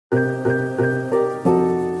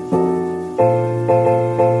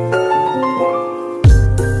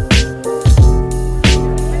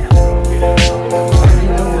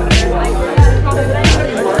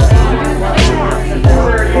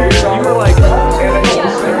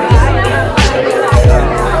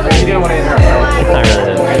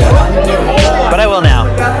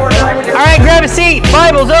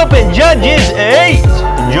Bibles open, Judges 8.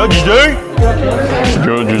 Judges 8.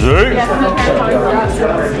 Judges 8.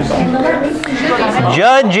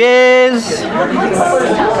 Judges.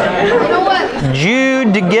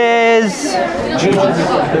 Judges.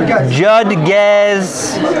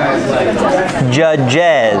 Judges.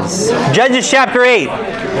 Judges. Judges chapter 8.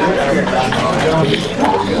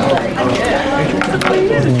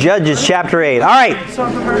 Judges chapter 8. All right.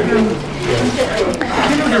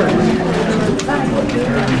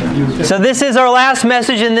 So this is our last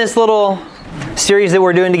message in this little series that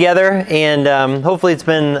we're doing together, and hopefully it's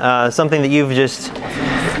been something that you've just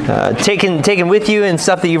taken with you, and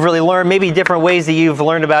stuff that you've really learned, maybe different ways that you've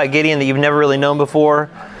learned about Gideon that you've never really known before.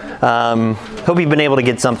 Hope you've been able to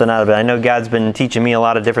get something out of it. I know God's been teaching me a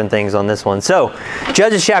lot of different things on this one. So,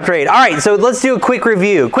 Judges chapter 8. All right, so let's do a quick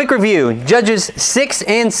review. Judges 6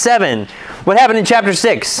 and 7. What happened in chapter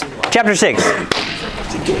 6? Chapter 6.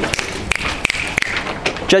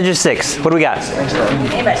 Judges 6. What do we got?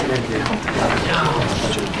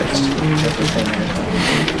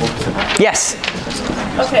 Yes.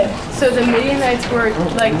 Okay, so the Midianites were,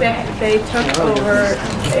 like, they took over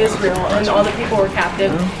Israel, and all the people were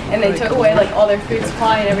captive, and they took away, like, all their food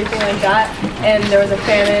supply and everything like that, and there was a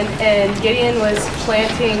famine, and Gideon was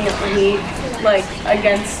planting wheat, like,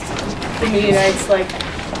 against the Midianites, like,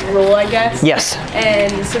 rule, I guess. Yes.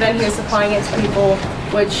 And so then he was supplying it to people,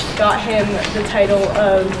 which got him the title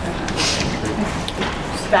of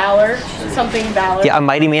Valor, something Valor. Yeah, a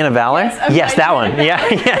mighty man of valor? Yes, that one. Yeah,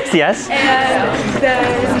 yes.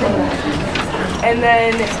 And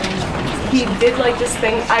then he did like this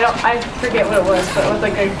thing, I forget what it was, but it was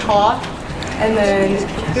like a talk. And then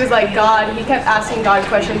he was like, God, he kept asking God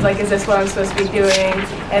questions like, is this what I'm supposed to be doing?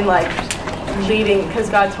 And like leading, because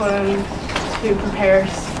God told him to prepare.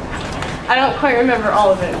 I don't quite remember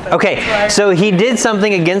all of it. But okay, so he did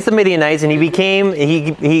something against the Midianites, and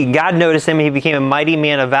God noticed him, and he became a mighty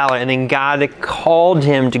man of valor, and then God called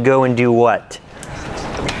him to go and do what?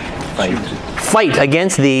 Fight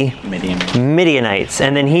against the Midianites.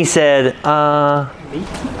 And then he said,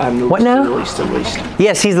 what now? The least of least.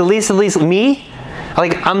 Yes, he's the least of least. Me?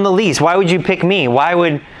 Like, I'm the least. Why would you pick me? Why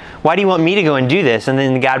do you want me to go and do this? And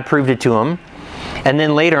then God proved it to him. And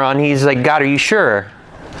then later on, he's like, God, are you sure?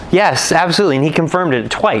 Yes, absolutely. And he confirmed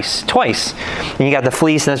it twice. And you got the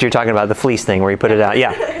fleece, and that's what you're talking about, the fleece thing where you put it out.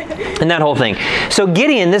 Yeah. And that whole thing. So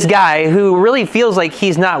Gideon, this guy who really feels like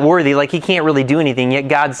he's not worthy, like he can't really do anything, yet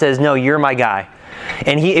God says, no, you're my guy.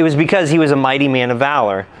 And it was because he was a mighty man of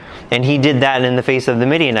valor. And he did that in the face of the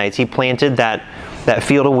Midianites. He planted that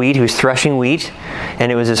field of wheat. He was threshing wheat,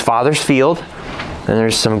 and it was his father's field. And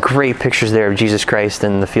there's some great pictures there of Jesus Christ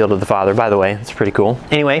in the field of the Father, by the way. It's pretty cool.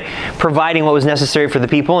 Anyway, providing what was necessary for the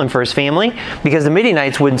people and for his family, because the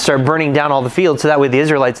Midianites would start burning down all the fields, so that way the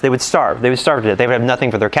Israelites, they would starve. They would starve to death. They would have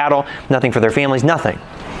nothing for their cattle, nothing for their families, nothing.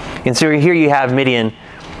 And so here you have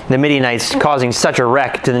the Midianites causing such a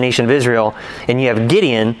wreck to the nation of Israel, and you have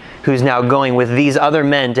Gideon, who's now going with these other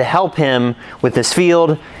men to help him with this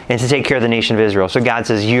field and to take care of the nation of Israel. So God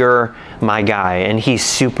says, you're my guy, and he's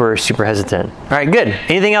super, super hesitant. All right, good.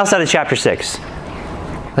 Anything else out of chapter 6?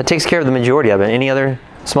 That takes care of the majority of it. Any other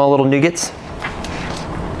small little nuggets?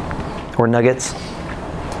 Or nuggets?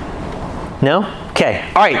 No? Okay.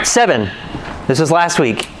 All right, 7. This was last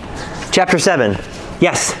week. Chapter 7.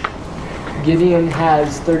 Yes? Gideon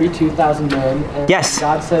has 32,000 men. And yes.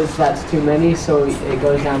 God says that's too many, so it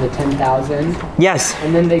goes down to 10,000. Yes.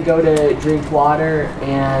 And then they go to drink water,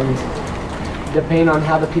 and depending on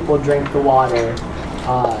how the people drank the water,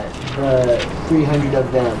 the 300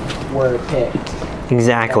 of them were picked.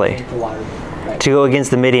 Exactly. The water, right. To go against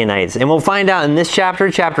the Midianites. And we'll find out in this chapter,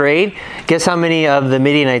 chapter 8, guess how many of the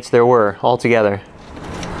Midianites there were altogether?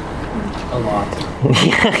 A lot.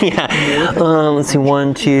 Yeah. Let's see,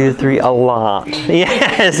 1, 2, 3, a lot.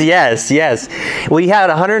 Yes. Well, you had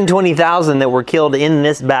 120,000 that were killed in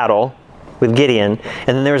this battle with Gideon,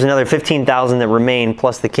 and then there was another 15,000 that remained,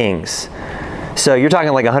 plus the kings. So you're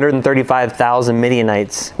talking like 135,000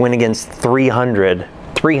 Midianites went against 300.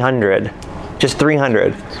 Just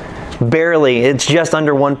 300. Barely. It's just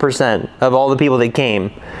under 1% of all the people that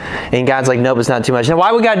came. And God's like, nope, it's not too much. Now,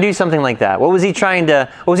 why would God do something like that? What was he trying to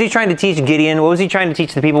teach Gideon? What was he trying to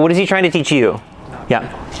teach the people? What is he trying to teach you? Yeah.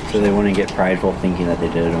 So they want to get prideful thinking that they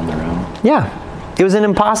did it on their own? Yeah. It was an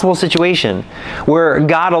impossible situation where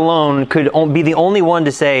God alone could be the only one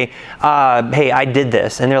to say, hey, I did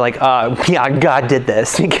this. And they're like, yeah, God did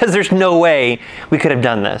this, because there's no way we could have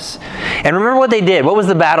done this. And remember what they did. What was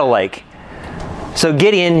the battle like? So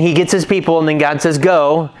Gideon, he gets his people, and then God says,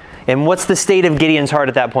 go. And what's the state of Gideon's heart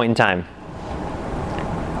at that point in time?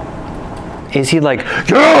 Is he like,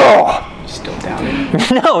 yeah! Still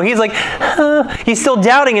doubting. No, he's like, he's still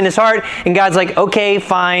doubting in his heart. And God's like, okay,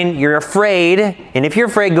 fine, you're afraid. And if you're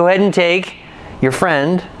afraid, go ahead and take your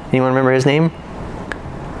friend. Anyone remember his name?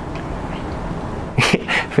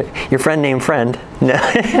 Your friend named Friend. No,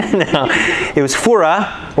 no. It was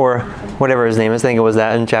Phurah, or whatever his name is. I think it was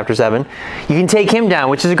that in chapter 7. You can take him down,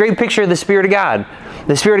 which is a great picture of the Spirit of God.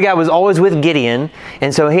 The Spirit of God was always with Gideon.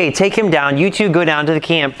 And so, hey, take him down. You two go down to the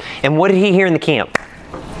camp. And what did he hear in the camp?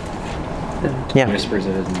 Yeah. Whispers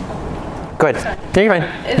of his name. Go ahead. No, you're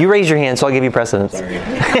fine. You raise your hand, so I'll give you precedence. Sorry.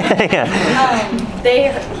 Yeah.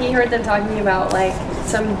 He heard them talking about, like,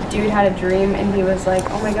 some dude had a dream, and he was like,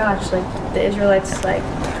 oh my gosh, like, the Israelites, like,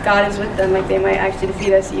 God is with them, like, they might actually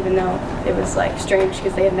defeat us, even though it was, like, strange,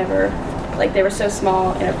 because they had never, like, they were so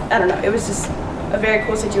small, and I don't know, it was just a very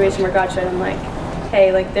cool situation where God showed them, like,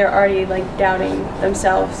 hey, like, they're already, like, doubting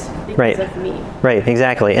themselves because of me. Right,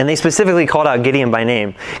 exactly. And they specifically called out Gideon by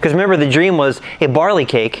name. Because remember, the dream was a barley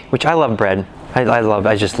cake, which I love bread.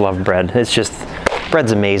 I just love bread. It's just,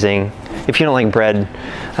 bread's amazing. If you don't like bread,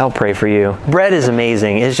 I'll pray for you. Bread is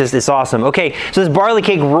amazing. It's awesome. Okay, so this barley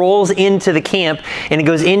cake rolls into the camp, and it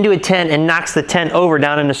goes into a tent and knocks the tent over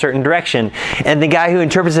down in a certain direction. And the guy who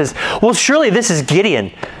interprets says, well, surely this is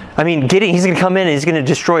Gideon. I mean, Gideon, he's going to come in and he's going to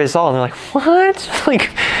destroy us all. And they're like, what?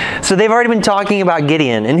 Like, so they've already been talking about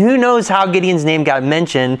Gideon. And who knows how Gideon's name got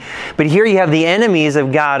mentioned. But here you have the enemies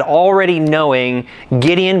of God already knowing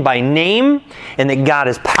Gideon by name, and that God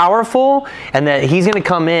is powerful, and that he's going to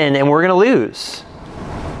come in and we're going to lose.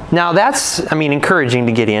 Now that's, encouraging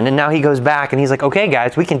to Gideon. And now he goes back and he's like, okay,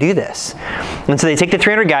 guys, we can do this. And so they take the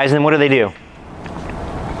 300 guys, and then what do?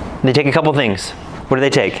 They take a couple things. What do they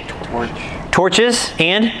take? Torches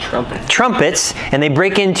and trumpets, and they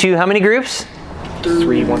break into how many groups?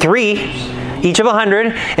 Three, each of 100,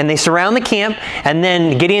 and they surround the camp. And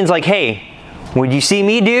then Gideon's like, hey, would you see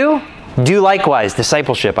me do likewise.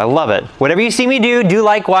 Discipleship, I love it. Whatever you see me do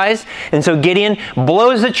likewise. And so Gideon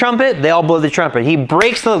blows the trumpet. They all blow the trumpet. He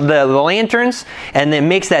breaks the lanterns, and then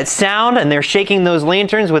makes that sound, and they're shaking those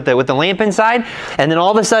lanterns with the lamp inside. And then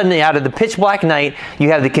all of a sudden, out of the pitch black night, you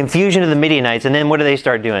have the confusion of the Midianites. And then what do they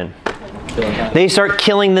start doing? They start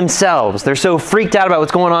killing themselves. They're so freaked out about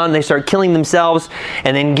what's going on, they start killing themselves.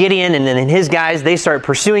 And then Gideon and then his guys, they start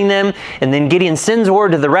pursuing them. And then Gideon sends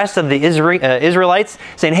word to the rest of the Israelites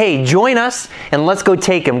saying, hey, join us and let's go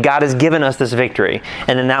take them. God has given us this victory.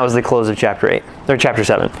 And then that was the close of chapter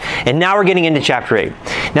 7. And now we're getting into chapter 8.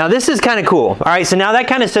 Now this is kind of cool. All right, so now that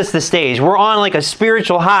kind of sets the stage. We're on like a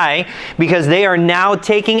spiritual high because they are now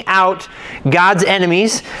taking out God's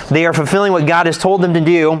enemies. They are fulfilling what God has told them to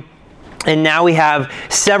do. And now we have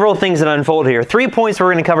several things that unfold here. 3 points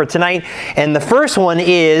we're going to cover tonight. And the first one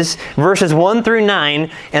is verses 1 through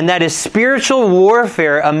 9, and that is spiritual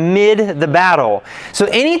warfare amid the battle. So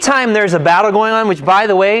anytime there's a battle going on, which by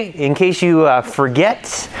the way, in case you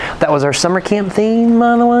forget, that was our summer camp theme,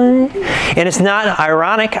 by the way. And it's not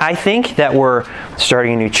ironic, I think, that we're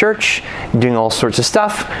starting a new church, doing all sorts of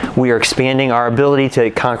stuff. We are expanding our ability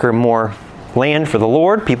to conquer more land for the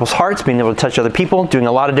Lord, people's hearts, being able to touch other people, doing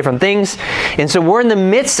a lot of different things. And so we're in the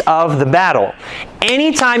midst of the battle.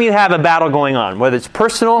 Anytime you have a battle going on, whether it's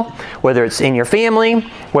personal, whether it's in your family,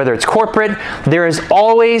 whether it's corporate, there is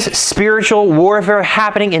always spiritual warfare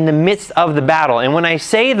happening in the midst of the battle. And when I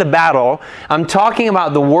say the battle, I'm talking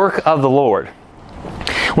about the work of the Lord.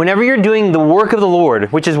 Whenever you're doing the work of the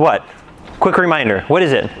Lord, which is what? Quick reminder, what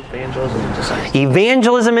is it? Evangelism and discipleship.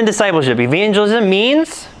 Evangelism and discipleship. Evangelism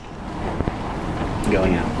means?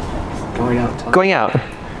 Going out.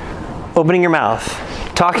 Opening your mouth.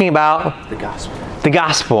 Talking about the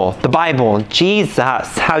gospel, the Bible, Jesus,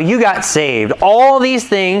 how you got saved. All these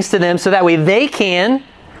things to them so that way they can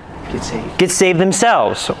get saved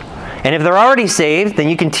themselves. And if they're already saved, then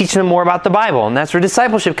you can teach them more about the Bible. And that's where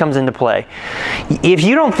discipleship comes into play. If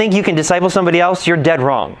you don't think you can disciple somebody else, you're dead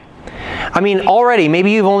wrong. Already,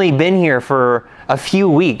 maybe you've only been here for a few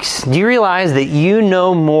weeks. Do you realize that you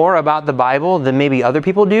know more about the Bible than maybe other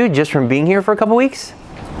people do just from being here for a couple weeks?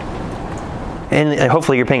 And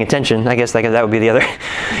hopefully you're paying attention. I guess that would be the other.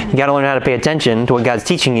 You got to learn how to pay attention to what God's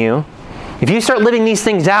teaching you. If you start living these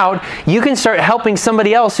things out, you can start helping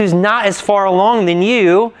somebody else who's not as far along than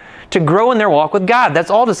you to grow in their walk with God. That's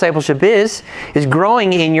all discipleship is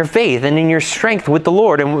growing in your faith and in your strength with the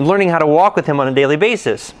Lord and learning how to walk with Him on a daily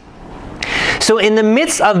basis. So in the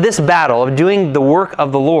midst of this battle of doing the work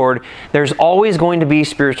of the Lord, there's always going to be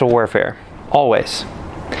spiritual warfare. Always.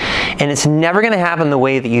 And it's never going to happen the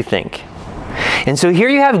way that you think. And so here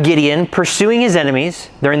you have Gideon pursuing his enemies.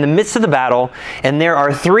 They're in the midst of the battle, and there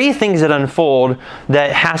are three things that unfold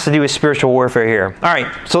that has to do with spiritual warfare here. All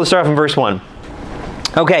right, so let's start from verse 1.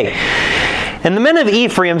 Okay. And the men of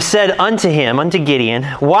Ephraim said unto Gideon,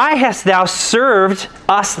 Why hast thou served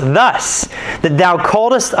us thus, that thou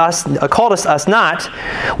callest us not,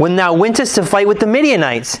 when thou wentest to fight with the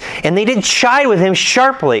Midianites? And they did chide with him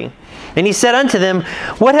sharply. And he said unto them,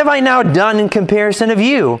 What have I now done in comparison of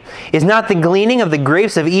you? Is not the gleaning of the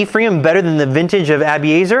grapes of Ephraim better than the vintage of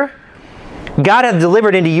Abiezer? God hath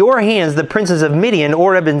delivered into your hands the princes of Midian,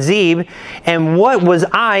 Oreb and Zeb, and what was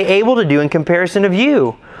I able to do in comparison of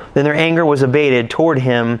you? Then their anger was abated toward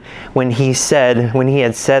him when he had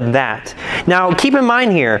said that. Now keep in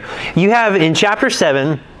mind here, you have in chapter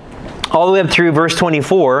 7, all the way up through verse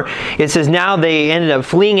 24, it says, now they ended up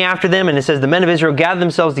fleeing after them, and it says, the men of Israel gathered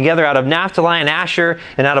themselves together out of Naphtali and Asher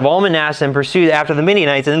and out of all Manasseh and pursued after the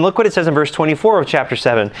Midianites. And then look what it says in verse 24 of chapter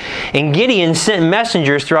 7. And Gideon sent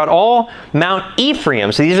messengers throughout all Mount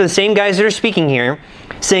Ephraim. So these are the same guys that are speaking here,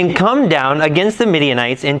 saying, Come down against the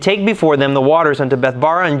Midianites and take before them the waters unto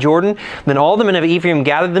Bethbara and Jordan. Then all the men of Ephraim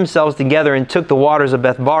gathered themselves together and took the waters of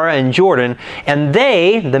Bethbara and Jordan. And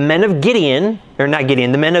they, the men of Gideon, or not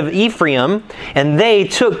Gideon, the men of Ephraim, and they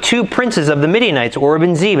took two princes of the Midianites, Oreb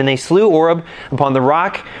and Zeb, and they slew Oreb upon the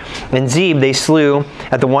rock, and Zeb they slew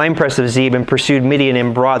at the winepress of Zeb, and pursued Midian,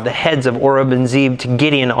 and brought the heads of Oreb and Zeb to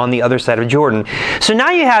Gideon on the other side of Jordan. So now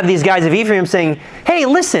you have these guys of Ephraim saying, hey,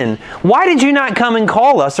 listen, why did you not come and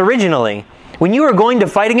call us originally? When you were going to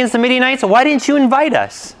fight against the Midianites, why didn't you invite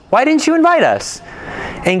us? Why didn't you invite us?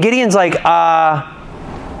 And Gideon's like,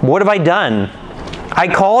 what have I done? I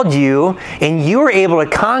called you, and you were able to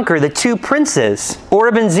conquer the two princes,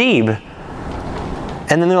 Oreb and Zeb. And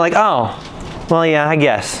then they're like, oh, well, yeah, I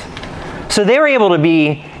guess. So they were able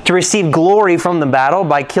to receive glory from the battle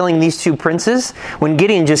by killing these two princes when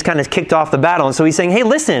Gideon just kind of kicked off the battle. And so he's saying, hey,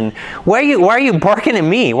 listen, why are you barking at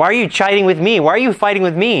me? Why are you chiding with me? Why are you fighting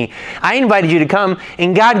with me? I invited you to come,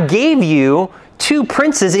 and God gave you two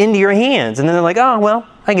princes into your hands. And then they're like, oh, well,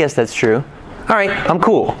 I guess that's true. All right, I'm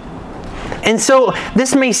cool. And so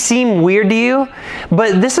this may seem weird to you,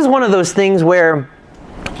 but this is one of those things where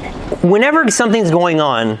whenever something's going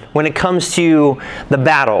on, when it comes to the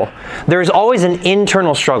battle, there's always an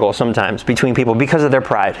internal struggle sometimes between people because of their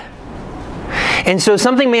pride. And so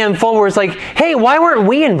something may unfold where it's like, hey, why weren't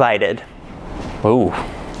we invited? Ooh,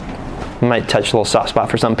 might touch a little soft spot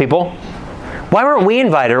for some people. Why weren't we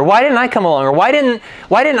invited? Or why didn't I come along? Or why didn't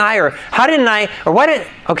I? Or how didn't I? Or why didn't?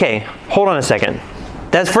 Okay, hold on a second.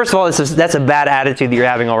 First of all, that's a bad attitude that you're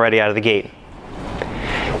having already out of the gate.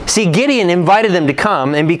 See, Gideon invited them to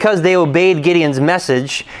come, and because they obeyed Gideon's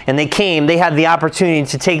message and they came, they had the opportunity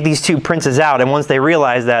to take these two princes out. And once they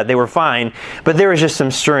realized that, they were fine. But there was just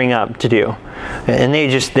some stirring up to do. And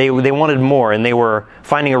they wanted more, and they were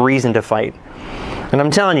finding a reason to fight. And I'm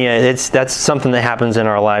telling you, that's something that happens in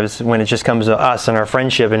our lives when it just comes to us and our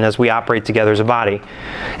friendship and as we operate together as a body.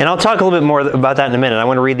 And I'll talk a little bit more about that in a minute. I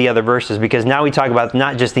want to read the other verses because now we talk about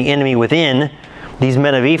not just the enemy within these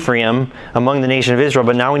men of Ephraim among the nation of Israel,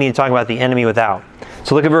 but now we need to talk about the enemy without.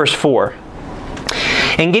 So look at verse 4.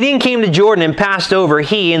 And Gideon came to Jordan and passed over,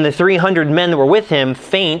 he and the 300 men that were with him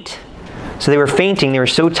faint. So they were fainting, they were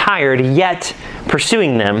so tired, yet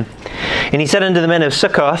pursuing them. And he said unto the men of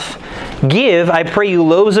Succoth, Give, I pray you,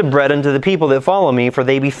 loaves of bread unto the people that follow me, for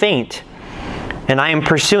they be faint. And I am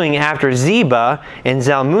pursuing after Zebah and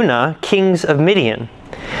Zalmunna, kings of Midian.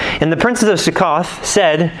 And the princes of Succoth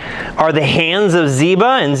said, Are the hands of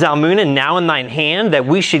Zebah and Zalmunna now in thine hand, that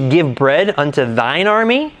we should give bread unto thine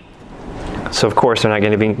army? So of course they're not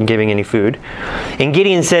going to be giving any food. And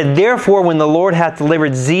Gideon said, Therefore when the Lord hath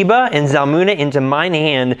delivered Zebah and Zalmunna into mine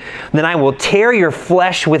hand, then I will tear your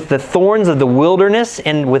flesh with the thorns of the wilderness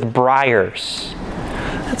and with briars.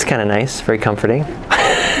 That's kind of nice, very comforting.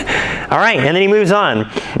 All right, and then he moves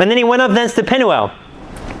on. And then he went up thence to Penuel,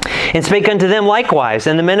 and spake unto them likewise.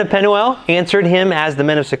 And the men of Penuel answered him as the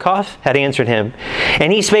men of Succoth had answered him.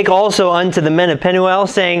 And he spake also unto the men of Penuel,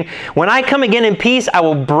 saying, When I come again in peace, I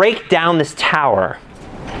will break down this tower.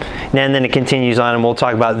 And then it continues on, and we'll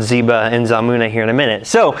talk about Zebah and Zalmunna here in a minute.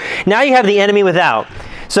 So, now you have the enemy without.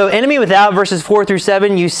 So enemy without, verses 4 through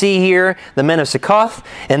 7, you see here the men of Succoth,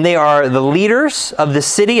 and they are the leaders of the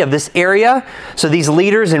city, of this area. So these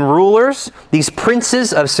leaders and rulers, these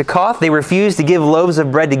princes of Succoth, they refused to give loaves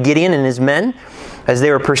of bread to Gideon and his men as they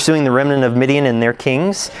were pursuing the remnant of Midian and their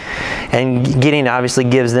kings. And Gideon obviously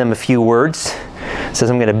gives them a few words. Says,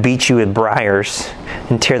 I'm going to beat you with briars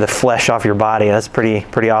and tear the flesh off your body. That's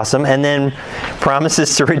pretty awesome. And then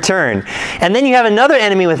promises to return. And then you have another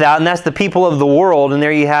enemy without, and that's the people of the world. And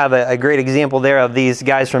there you have a great example there of these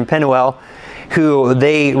guys from Penuel who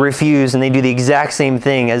they refuse and they do the exact same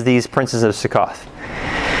thing as these princes of Succoth.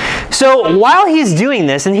 So while he's doing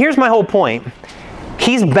this, and here's my whole point,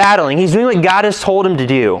 he's battling. He's doing what God has told him to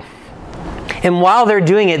do. And while they're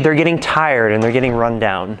doing it, they're getting tired and they're getting run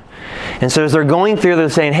down. And so as they're going through, they're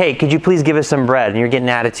saying, hey, could you please give us some bread? And you're getting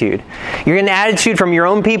attitude. You're getting attitude from your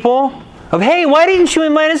own people of, hey, why didn't you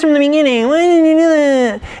invite us from the beginning? Why didn't you do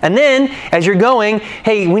that? And then as you're going,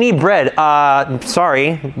 hey, we need bread.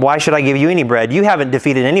 Sorry, why should I give you any bread? You haven't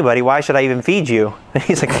defeated anybody. Why should I even feed you? And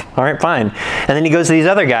he's like, all right, fine. And then he goes to these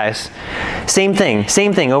other guys. Same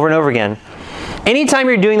thing over and over again. Anytime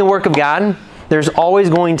you're doing the work of God, there's always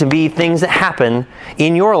going to be things that happen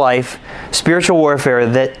in your life, spiritual warfare,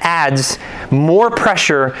 that adds more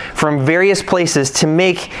pressure from various places to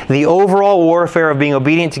make the overall warfare of being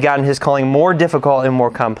obedient to God and His calling more difficult and more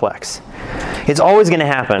complex. It's always going to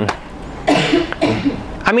happen.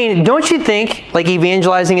 I mean, don't you think like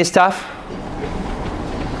evangelizing is tough?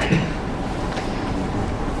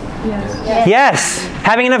 Yes.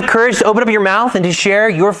 Having enough courage to open up your mouth and to share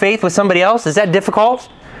your faith with somebody else, is that difficult?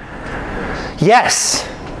 Yes.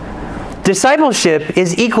 Discipleship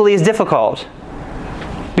is equally as difficult.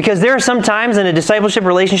 Because there are some times in a discipleship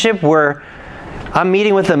relationship where I'm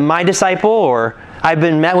meeting with my disciple, or I've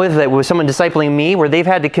been met with someone discipling me, where they've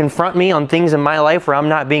had to confront me on things in my life where I'm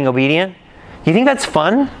not being obedient. You think that's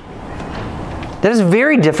fun? That is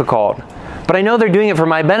very difficult. But I know they're doing it for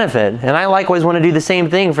my benefit. And I likewise want to do the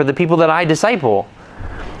same thing for the people that I disciple.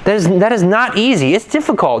 That is not easy. It's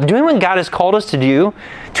difficult. Doing what God has called us to do,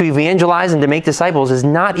 to evangelize and to make disciples, is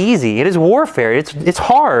not easy. It is warfare. It's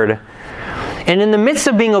hard. And in the midst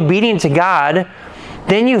of being obedient to God,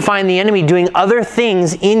 then you find the enemy doing other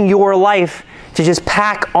things in your life to just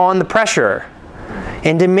pack on the pressure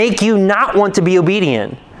and to make you not want to be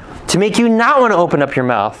obedient, to make you not want to open up your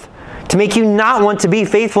mouth, to make you not want to be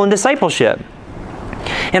faithful in discipleship.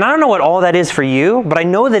 And I don't know what all that is for you, but I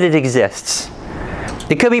know that it exists.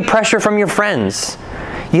 It could be pressure from your friends.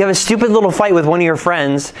 You have a stupid little fight with one of your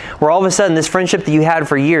friends where all of a sudden this friendship that you had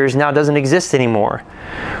for years now doesn't exist anymore.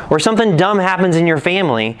 Or something dumb happens in your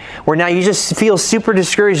family where now you just feel super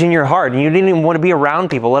discouraged in your heart and you didn't even want to be around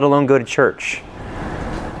people, let alone go to church.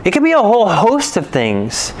 It could be a whole host of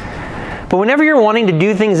things. But whenever you're wanting to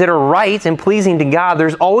do things that are right and pleasing to God,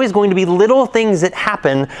 there's always going to be little things that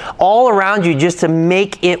happen all around you just to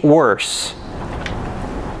make it worse.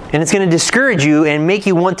 And it's going to discourage you and make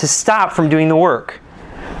you want to stop from doing the work.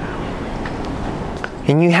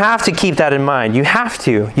 And you have to keep that in mind. You have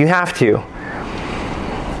to.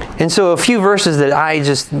 And so a few verses that I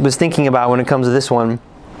just was thinking about when it comes to this one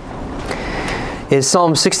is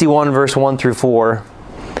Psalm 61, verse 1 through 4.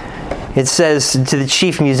 It says to the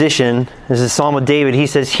chief musician, this is a psalm of David, he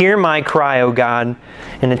says, "Hear my cry, O God,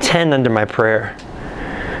 and attend unto my prayer.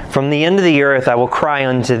 From the end of the earth I will cry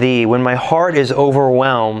unto thee. When my heart is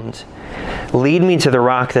overwhelmed, lead me to the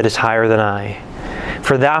rock that is higher than I.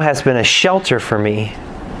 For thou hast been a shelter for me,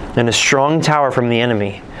 and a strong tower from the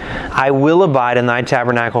enemy. I will abide in thy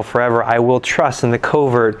tabernacle forever. I will trust in the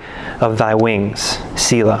covert of thy wings."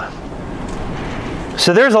 Selah.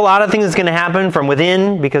 So there's a lot of things that's going to happen from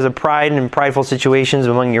within because of pride and prideful situations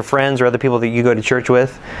among your friends or other people that you go to church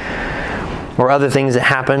with. Or other things that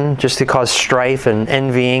happen just to cause strife and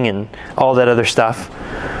envying and all that other stuff.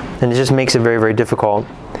 And it just makes it very, very difficult.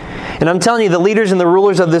 And I'm telling you, the leaders and the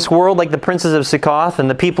rulers of this world, like the princes of Succoth, and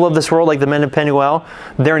the people of this world, like the men of Penuel,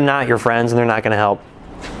 they're not your friends and they're not going to help.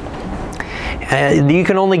 You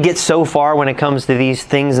can only get so far when it comes to these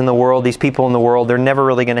things in the world, these people in the world. They're never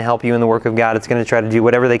really going to help you in the work of God. It's going to try to do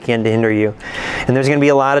whatever they can to hinder you. And there's going to be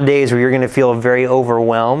a lot of days where you're going to feel very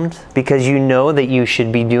overwhelmed because you know that you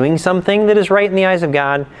should be doing something that is right in the eyes of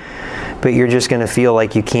God, but you're just going to feel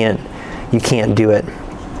like you can't do it.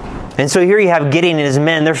 And so here you have Gideon and his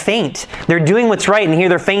men. They're faint. They're doing what's right, and here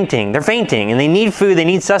they're fainting. They're fainting, and they need food. They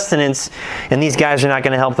need sustenance, and these guys are not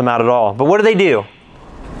going to help them out at all. But what do?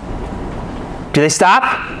 Do they stop?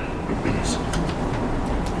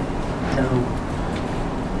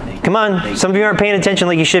 No. Come on, some of you aren't paying attention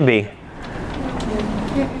like you should be.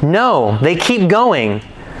 No, they keep going.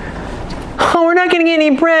 oh, we're not going to get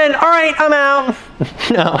any bread. All right, I'm out.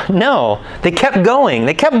 No. They kept going.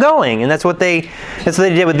 And that's what they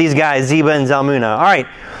did with these guys, Zebah and Zalmunna. All right,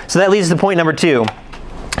 so that leads to point number 2,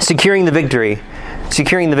 securing the victory.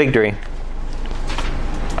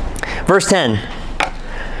 Verse 10.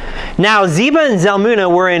 Now Zebah and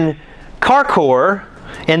Zalmunna were in Karkor,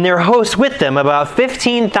 and their hosts with them, about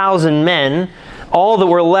 15,000 men, all that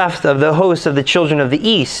were left of the hosts of the children of the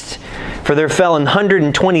east. For there fell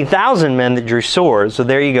 120,000 men that drew swords. So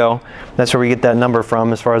there you go. That's where we get that number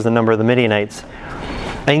from as far as the number of the Midianites.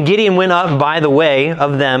 And Gideon went up by the way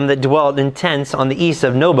of them that dwelt in tents on the east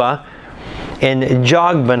of Nobah and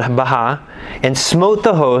Jogbehah, and smote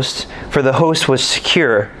the host, for the host was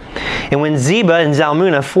secure. And when Zebah and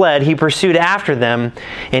Zalmunna fled, he pursued after them,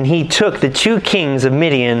 and he took the 2 kings of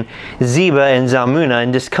Midian, Zebah and Zalmunna,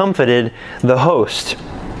 and discomfited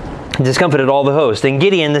all the host. And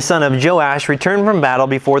Gideon, the son of Joash, returned from battle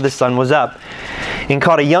before the sun was up, and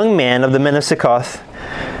caught a young man of the men of Succoth.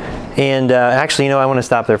 And actually, I want to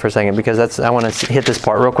stop there for a second, because I want to hit this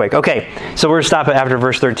part real quick. Okay, so we're going to stop it after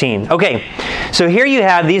verse 13. Okay, so here you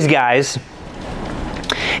have these guys,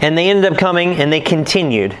 and they ended up coming, and they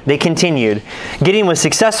continued. Gideon was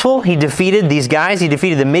successful. He defeated these guys. He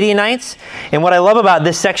defeated the Midianites. And what I love about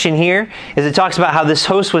this section here is it talks about how this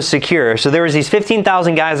host was secure. So there was these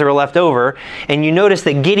 15,000 guys that were left over, and you notice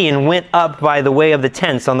that Gideon went up by the way of the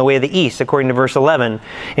tents on the way of the east, according to verse 11,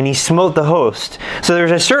 and he smote the host. So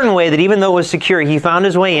there's a certain way that even though it was secure, he found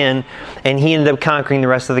his way in, and he ended up conquering the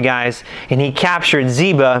rest of the guys, and he captured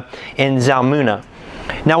Zebah and Zalmunna.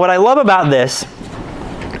 Now what I love about this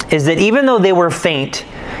is that even though they were faint,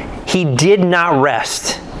 he did not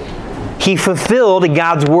rest. He fulfilled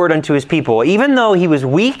God's word unto his people. Even though he was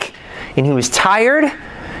weak and he was tired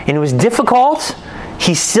and it was difficult,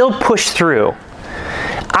 he still pushed through.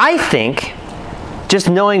 I think, just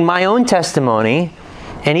knowing my own testimony,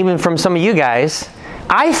 and even from some of you guys,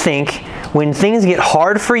 I think when things get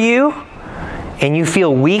hard for you and you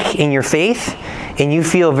feel weak in your faith and you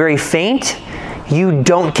feel very faint, you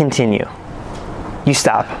don't continue. You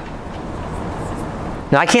stop.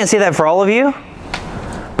 Now, I can't say that for all of you,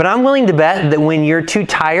 but I'm willing to bet that when you're too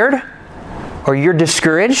tired or you're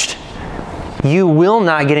discouraged, you will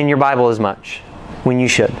not get in your Bible as much when you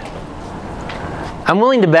should. I'm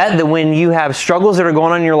willing to bet that when you have struggles that are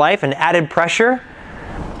going on in your life and added pressure,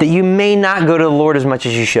 that you may not go to the Lord as much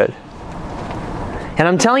as you should. And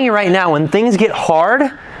I'm telling you right now, when things get hard,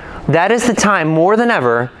 that is the time more than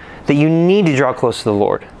ever that you need to draw close to the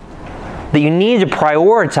Lord. That you need to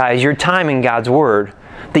prioritize your time in God's Word.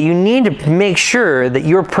 That you need to make sure that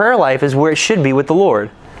your prayer life is where it should be with the Lord.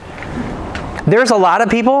 There's a lot of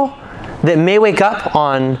people that may wake up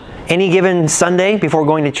on any given Sunday before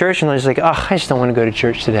going to church and they're just like, oh, I just don't want to go to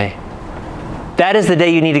church today. That is the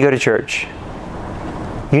day you need to go to church.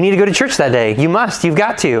 You need to go to church that day. You must. You've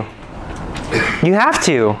got to. You have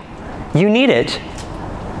to. You need it.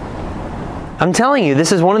 I'm telling you,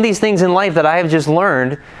 this is one of these things in life that I have just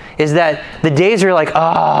learned, is that the days are like, oh,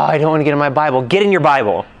 I don't want to get in my Bible. Get in your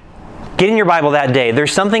Bible. Get in your Bible that day.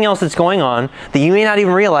 There's something else that's going on that you may not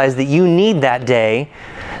even realize that you need that day,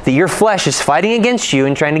 that your flesh is fighting against you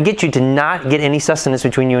and trying to get you to not get any sustenance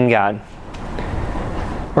between you and God.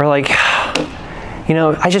 Or like,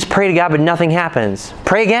 I just pray to God, but nothing happens.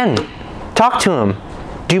 Pray again. Talk to Him.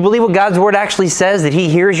 Do you believe what God's Word actually says, that He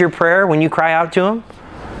hears your prayer when you cry out to Him?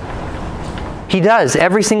 He does,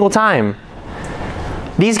 every single time.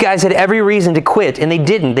 These guys had every reason to quit, and they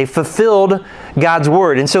didn't. They fulfilled God's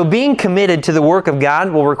Word. And so being committed to the work of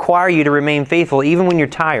God will require you to remain faithful even when you're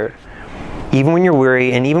tired, even when you're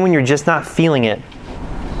weary, and even when you're just not feeling it.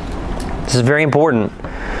 This is very important.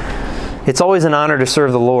 It's always an honor to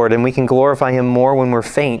serve the Lord, and we can glorify Him more when we're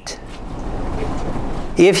faint,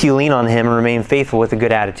 if you lean on Him and remain faithful with a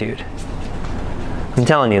good attitude. I'm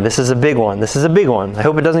telling you, this is a big one. This is a big one. I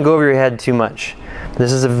hope it doesn't go over your head too much.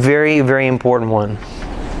 This is a very, very important one.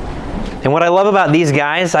 And what I love about these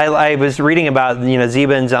guys, I was reading about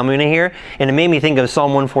Zebah and Zalmunna here, and it made me think of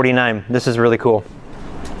Psalm 149. This is really cool.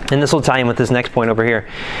 And this will tie in with this next point over here.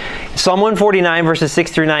 Psalm 149, verses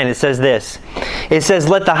 6 through 9, it says this. It says,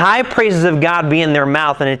 let the high praises of God be in their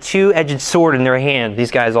mouth and a two-edged sword in their hand.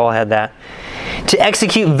 These guys all had that. To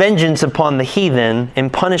execute vengeance upon the heathen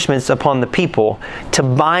and punishments upon the people, to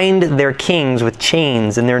bind their kings with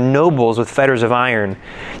chains and their nobles with fetters of iron,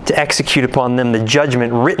 to execute upon them the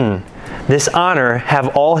judgment written. This honor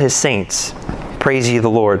have all His saints. Praise ye the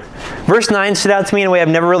Lord. Verse 9 stood out to me in a way I've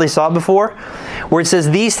never really saw it before, where it says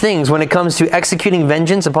these things when it comes to executing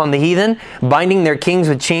vengeance upon the heathen, binding their kings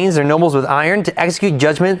with chains, their nobles with iron, to execute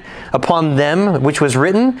judgment upon them, which was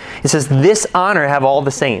written. It says, this honor have all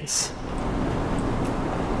the saints.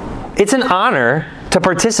 It's an honor to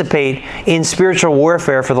participate in spiritual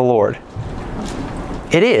warfare for the Lord.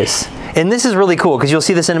 It is. And this is really cool because you'll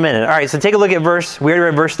see this in a minute. All right, so take a look at we already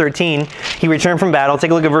read verse 13. He returned from battle. Take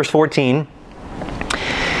a look at verse 14.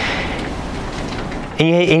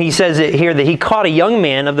 And he says it here that he caught a young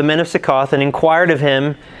man of the men of Succoth and inquired of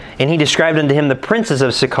him, and he described unto him the princes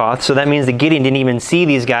of Succoth. So that means that Gideon didn't even see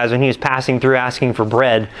these guys when he was passing through asking for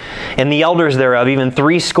bread. And the elders thereof, even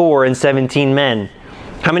 70 men.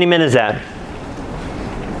 How many men is that?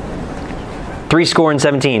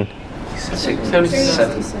 70.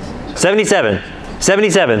 77. 77.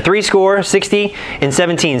 60 and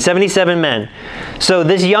 17. 77 men. So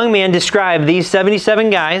this young man described these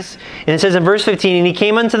 77 guys, and it says in verse 15, and he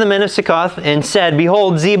came unto the men of Succoth and said,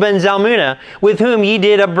 Behold, Zebah and Zalmunna, with whom ye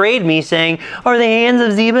did upbraid me, saying, Are the hands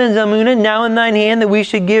of Zebah and Zalmunna now in thine hand, that we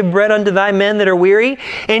should give bread unto thy men that are weary?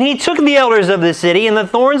 And he took the elders of the city and the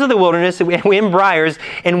thorns of the wilderness and briars,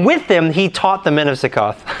 and with them he taught the men of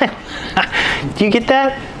Succoth. Do you get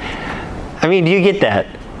that? Do you get that?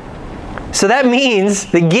 So that means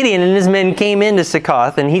that Gideon and his men came into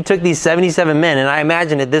Succoth, and he took these 77 men, and I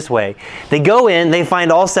imagine it this way. They go in, they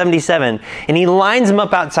find all 77, and he lines them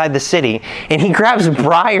up outside the city, and he grabs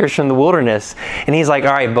briars from the wilderness, and he's like,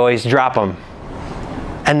 all right, boys, drop them.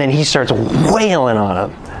 And then he starts wailing on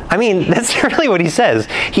them. That's really what he says.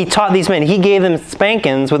 He taught these men. He gave them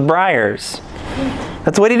spankings with briars.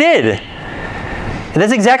 That's what he did. And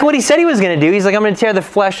that's exactly what he said he was going to do. He's like, I'm going to tear the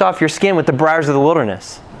flesh off your skin with the briars of the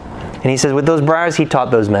wilderness. And he says, with those briars, he taught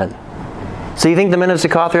those men. So you think the men of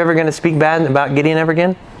Succoth are ever going to speak bad about Gideon ever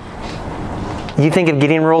again? You think if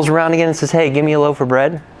Gideon rolls around again and says, hey, give me a loaf of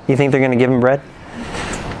bread, you think they're going to give him bread?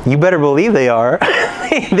 You better believe they are.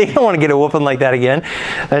 They don't want to get a whooping like that again.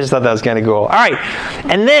 I just thought that was kind of cool. All right.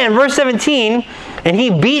 And then verse 17, and he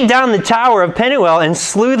beat down the tower of Penuel and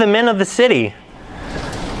slew the men of the city.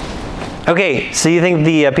 Okay, so you think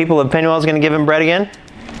the people of Penuel is going to give him bread again?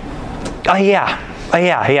 Oh, yeah.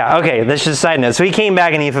 Okay, that's just a side note. So he came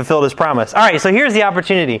back and he fulfilled his promise. All right, so here's the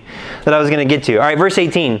opportunity that I was going to get to. All right, verse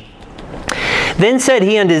 18. Then said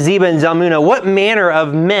he unto Zebah and Zalmunna, What manner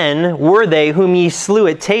of men were they whom ye slew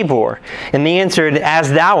at Tabor? And they answered, As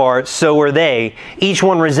thou art, so were they. Each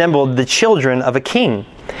one resembled the children of a king.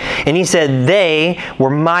 And he said, They were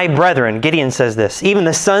my brethren. Gideon says this, even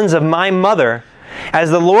the sons of my mother. As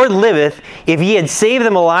the Lord liveth, if ye had saved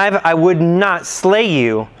them alive, I would not slay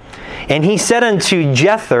you. And he said unto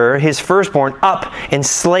Jether, his firstborn, Up and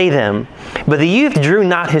slay them. But the youth drew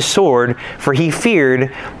not his sword, for he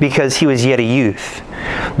feared, because he was yet a youth.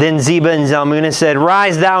 Then Zebah and Zalmunna said,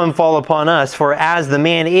 Rise thou and fall upon us, for as the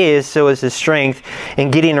man is, so is his strength.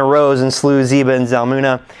 And Gideon arose and slew Zebah and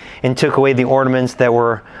Zalmunna, and took away the ornaments that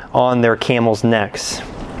were on their camels' necks.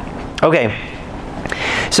 Okay,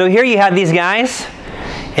 so here you have these guys,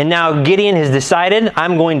 and now Gideon has decided,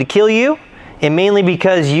 I'm going to kill you. And mainly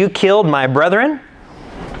because you killed my brethren.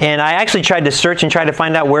 And I actually tried to search and try to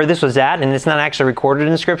find out where this was at, and it's not actually recorded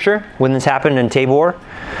in Scripture when this happened in Tabor.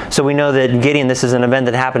 So we know that Gideon, this is an event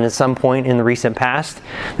that happened at some point in the recent past,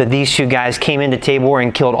 that these two guys came into Tabor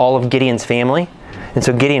and killed all of Gideon's family. And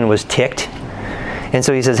so Gideon was ticked. And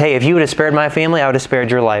so he says, hey, if you would have spared my family, I would have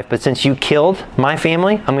spared your life. But since you killed my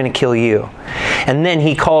family, I'm going to kill you. And then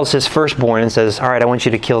he calls his firstborn and says, all right, I want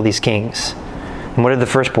you to kill these kings. And what did the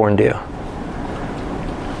firstborn do?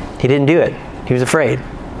 He didn't do it. He was afraid.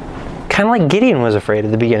 Kind of like Gideon was afraid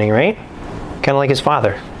at the beginning, right? Kind of like his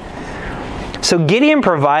father. So Gideon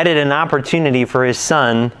provided an opportunity for his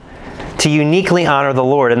son to uniquely honor the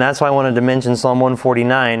Lord. And that's why I wanted to mention Psalm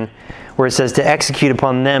 149, where it says, to execute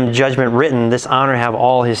upon them judgment written, this honor have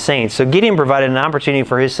all his saints. So Gideon provided an opportunity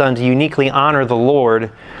for his son to uniquely honor the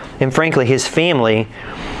Lord and frankly his family.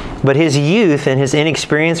 But his youth and his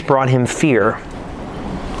inexperience brought him fear.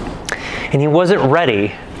 And he wasn't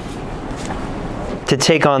ready to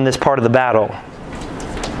take on this part of the battle.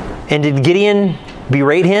 And did Gideon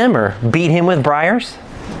berate him or beat him with briars?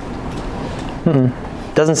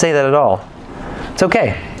 Doesn't say that at all. It's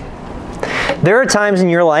okay. There are times in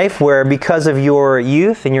your life where because of your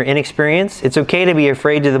youth and your inexperience, it's okay to be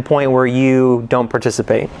afraid to the point where you don't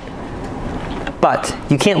participate. But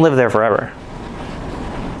you can't live there forever.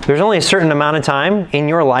 There's only a certain amount of time in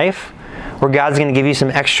your life where God's going to give you some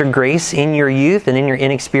extra grace in your youth and in your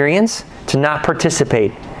inexperience to not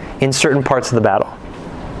participate in certain parts of the battle.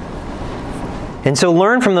 And so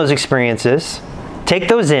learn from those experiences, take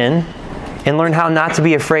those in, and learn how not to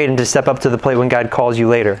be afraid and to step up to the plate when God calls you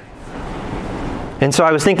later. And so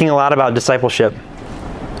I was thinking a lot about discipleship.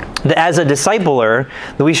 that as a discipler,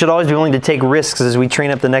 that we should always be willing to take risks as we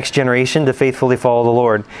train up the next generation to faithfully follow the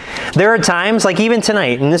Lord. There are times, like even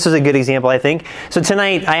tonight, and this is a good example, I think. So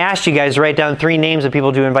tonight, I asked you guys to write down 3 names of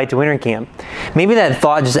people to invite to winter camp. Maybe that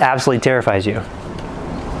thought just absolutely terrifies you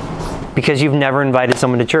because you've never invited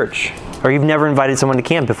someone to church, or you've never invited someone to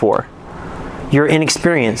camp before. You're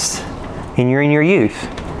inexperienced, and you're in your youth.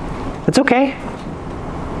 That's okay.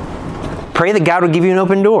 Pray that God will give you an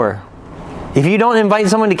open door. If you don't invite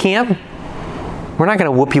someone to camp, we're not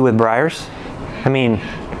going to whoop you with briars. I mean,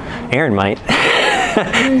 Aaron might.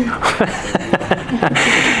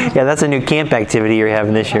 Yeah, that's a new camp activity you're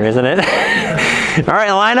having this year, isn't it? All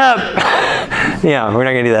right, line up. Yeah, we're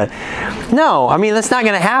not going to do that. No, I mean, that's not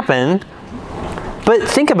going to happen. But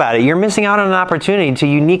think about it. You're missing out on an opportunity to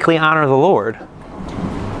uniquely honor the Lord.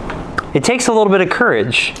 It takes a little bit of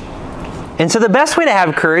courage. And so the best way to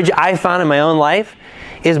have courage, I found in my own life,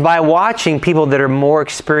 is by watching people that are more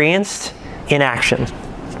experienced in action.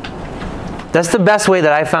 That's the best way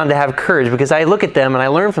that I found to have courage, because I look at them and I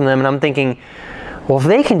learn from them and I'm thinking, well, if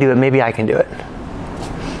they can do it, maybe I can do it.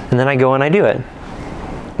 And then I go and I do it.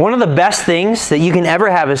 One of the best things that you can ever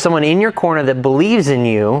have is someone in your corner that believes in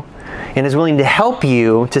you and is willing to help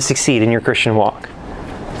you to succeed in your Christian walk.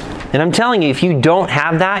 And I'm telling you, if you don't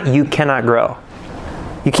have that, you cannot grow.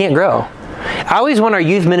 You can't grow. I always want our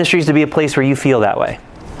youth ministries to be a place where you feel that way.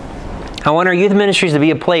 I want our youth ministries to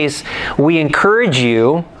be a place where we encourage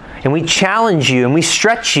you and we challenge you and we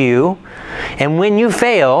stretch you. And when you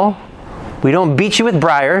fail, we don't beat you with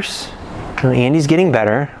briars. Andy's getting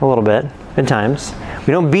better a little bit at times.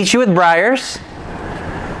 We don't beat you with briars,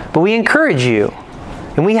 but we encourage you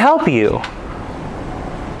and we help you.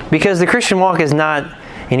 Because the Christian walk is not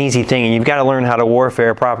an easy thing, and you've got to learn how to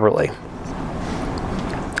warfare properly.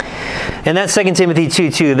 And that's 2 Timothy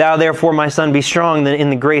 2:2. Thou therefore, my son, be strong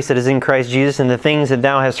in the grace that is in Christ Jesus, and the things that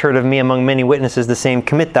thou hast heard of me among many witnesses, the same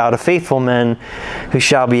commit thou to faithful men who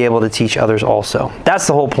shall be able to teach others also. That's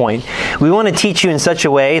the whole point. We want to teach you in such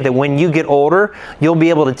a way that when you get older, you'll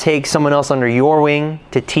be able to take someone else under your wing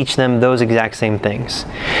to teach them those exact same things.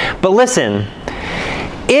 But listen,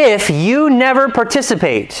 if you never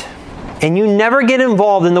participate and you never get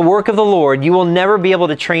involved in the work of the Lord, you will never be able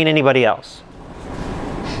to train anybody else.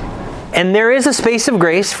 And there is a space of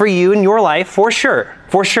grace for you in your life, for sure.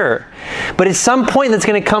 But at some point that's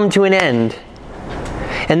going to come to an end.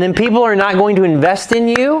 And then people are not going to invest in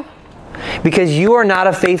you because you are not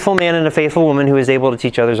a faithful man and a faithful woman who is able to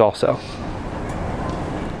teach others also.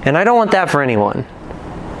 And I don't want that for anyone.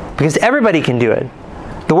 Because everybody can do it.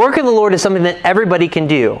 The work of the Lord is something that everybody can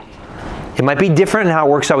do. It might be different in how it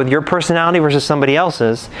works out with your personality versus somebody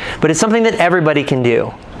else's, but it's something that everybody can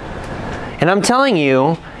do. And I'm telling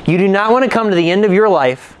you, you do not want to come to the end of your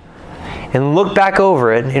life and look back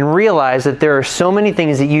over it and realize that there are so many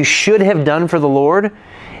things that you should have done for the Lord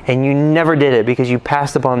and you never did it because you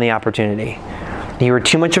passed upon the opportunity. You were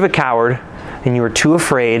too much of a coward and you were too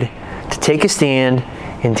afraid to take a stand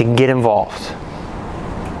and to get involved.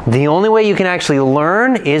 The only way you can actually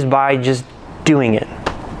learn is by just doing it.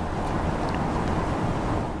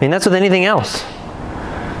 I mean, that's with anything else.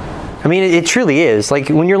 I mean, it truly is. Like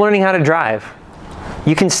when you're learning how to drive,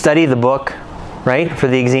 you can study the book, right, for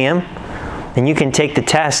the exam, and you can take the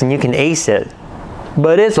test and you can ace it.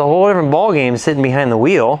 But it's a whole different ballgame sitting behind the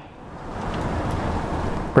wheel,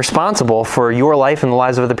 responsible for your life and the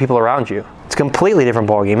lives of other people around you. It's a completely different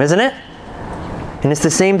ballgame, isn't it? And it's the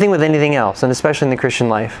same thing with anything else, and especially in the Christian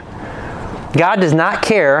life. God does not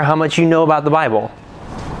care how much you know about the Bible.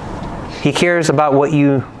 He cares about what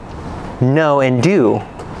you know and do.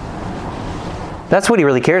 That's what He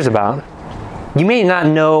really cares about. You may not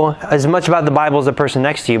know as much about the Bible as the person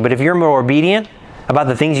next to you, but if you're more obedient about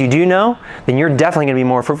the things you do know, then you're definitely going to be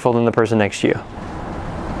more fruitful than the person next to you.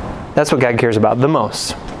 That's what God cares about the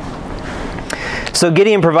most. So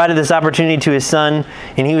Gideon provided this opportunity to his son,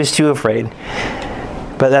 and he was too afraid.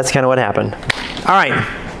 But that's kind of what happened. All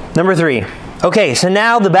right, number 3. Okay, so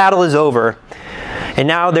now the battle is over. And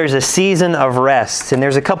now there's a season of rest. And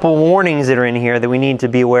there's a couple warnings that are in here that we need to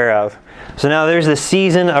be aware of. So now there's the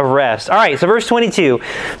season of rest. All right, so verse 22.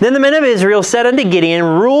 Then the men of Israel said unto Gideon,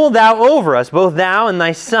 Rule thou over us, both thou and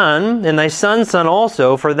thy son's son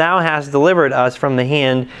also, for thou hast delivered us from the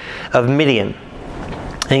hand of Midian.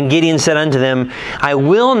 And Gideon said unto them, I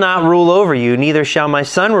will not rule over you, neither shall my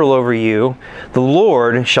son rule over you. The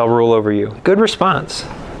Lord shall rule over you. Good response.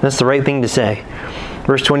 That's the right thing to say.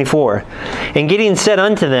 Verse 24, And Gideon said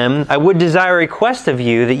unto them, I would desire a request of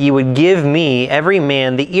you, that ye would give me every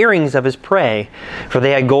man the earrings of his prey. For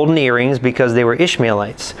they had golden earrings, because they were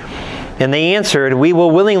Ishmaelites. And they answered, we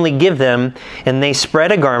will willingly give them. And they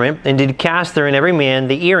spread a garment, and did cast therein every man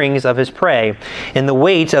the earrings of his prey. And the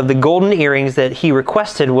weight of the golden earrings that he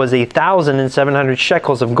requested was 1,700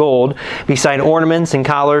 shekels of gold, beside ornaments and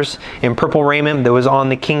collars and purple raiment that was on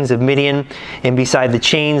the kings of Midian, and beside the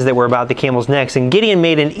chains that were about the camels' necks. And Gideon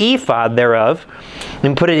made an ephod thereof,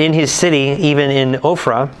 and put it in his city, even in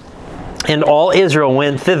Ophrah. And all Israel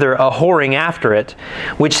went thither a-whoring after it,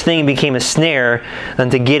 which thing became a snare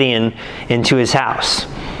unto Gideon into his house.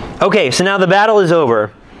 Okay, so now the battle is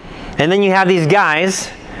over. And then you have these guys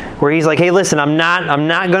where he's like, hey, listen, I'm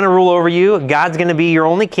not going to rule over you. God's going to be your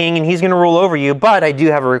only king, and he's going to rule over you. But I do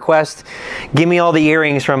have a request. Give me all the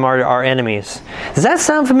earrings from our enemies. Does that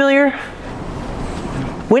sound familiar?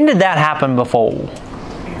 When did that happen before?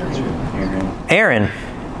 Aaron,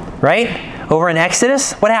 right? Over in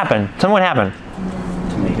Exodus, what happened? Tell me what happened.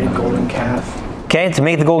 To make a golden calf. Okay, to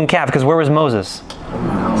make the golden calf, because where was Moses?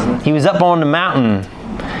 He was up on the mountain.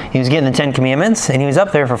 He was getting the 10 Commandments, and he was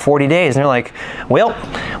up there for 40 days. And they're like, well,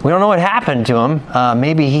 we don't know what happened to him.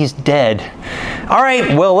 Maybe he's dead. All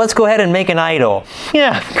right, well, let's go ahead and make an idol.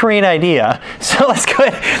 Yeah, great idea. So let's go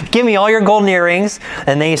ahead, give me all your golden earrings.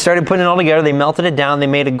 And they started putting it all together. They melted it down. They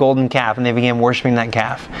made a golden calf, and they began worshiping that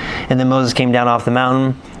calf. And then Moses came down off the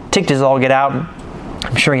mountain, ticked his all get out.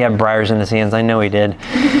 I'm sure he had briars in his hands. I know he did.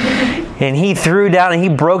 And he threw down and he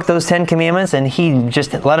broke those 10 Commandments, and he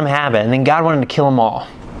just let him have it. And then God wanted to kill them all.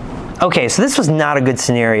 Okay, so this was not a good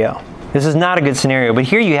scenario. This is not a good scenario, but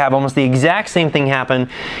here you have almost the exact same thing happen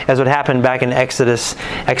as what happened back in Exodus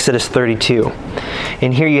 32.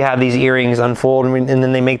 And here you have these earrings unfold, and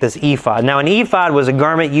then they make this ephod. Now, an ephod was a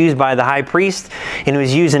garment used by the high priest, and it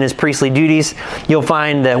was used in his priestly duties. You'll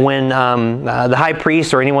find that when the high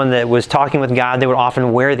priest or anyone that was talking with God, they would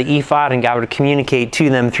often wear the ephod, and God would communicate to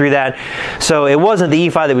them through that. So it wasn't the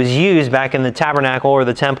ephod that was used back in the tabernacle or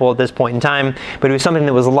the temple at this point in time, but it was something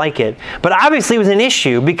that was like it. But obviously it was an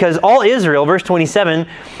issue because all Israel, verse 27,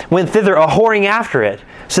 went thither a-whoring after it.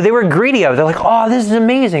 So they were greedy of it. They're like, oh, this is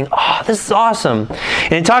amazing. Oh, this is awesome.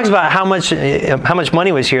 And it talks about how much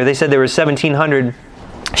money was here. They said there was 1,700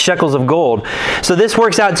 shekels of gold. So this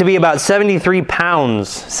works out to be about 73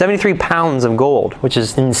 pounds of gold, which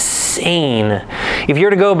is insane. If you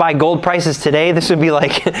were to go buy gold prices today, this would be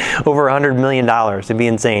like over $100 million. It'd be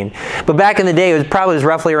insane. But back in the day, it was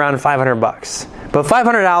roughly around $500. But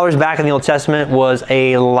 $500 back in the Old Testament was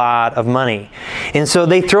a lot of money. And so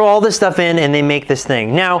they throw all this stuff in and they make this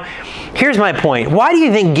thing. Now, here's my point. Why do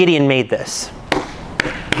you think Gideon made this?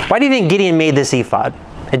 Why do you think Gideon made this ephod?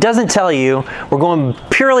 It doesn't tell you. We're going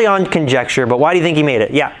purely on conjecture, but why do you think he made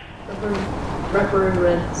it? Yeah.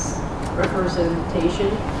 Representation.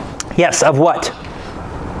 Yes, of what?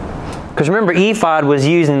 Because remember, ephod was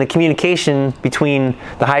used in the communication between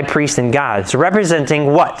the high priest and God. So representing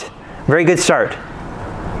what? Very good start.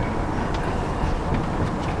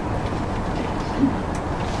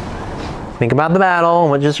 Think about the battle and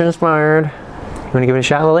what just transpired. You want to give it a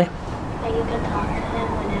shot, Lily? That you can talk to him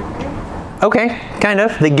whenever. Okay, kind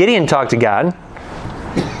of. The Gideon talked to God.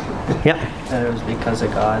 Yep. And it was because of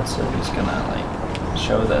God, so he's gonna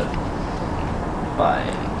show that by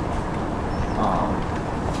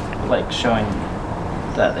showing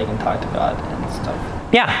that they can talk to God and stuff.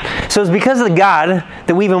 Yeah, so it's because of God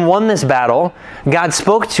that we even won this battle. God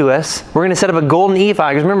spoke to us. We're going to set up a golden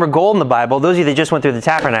ephod. Because remember, gold in the Bible, those of you that just went through the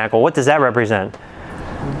tabernacle, what does that represent?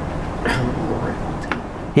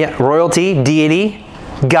 Yeah, royalty, deity,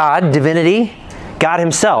 God, divinity, God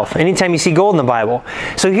himself. Anytime you see gold in the Bible.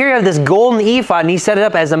 So here you have this golden ephod, and he set it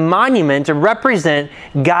up as a monument to represent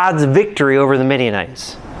God's victory over the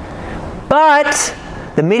Midianites. But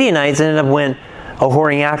the Midianites ended up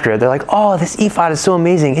whoring after it. They're like, oh, this ephod is so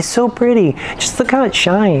amazing. It's so pretty. Just look how it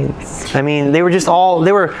shines. I mean, they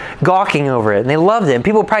were gawking over it, and they loved it. And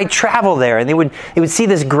people would probably travel there, and they would see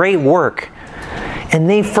this great work. And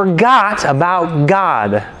they forgot about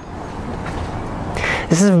God.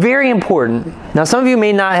 This is very important. Now, some of you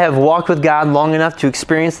may not have walked with God long enough to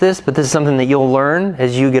experience this, but this is something that you'll learn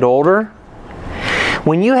as you get older.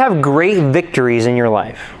 When you have great victories in your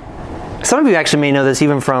life, some of you actually may know this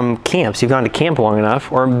even from camps. You've gone to camp long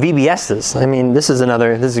enough, or VBSs. I mean, this is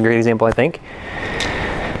a great example, I think.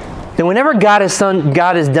 That whenever God has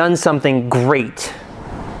done something great,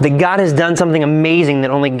 that God has done something amazing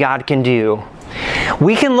that only God can do,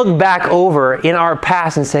 we can look back over in our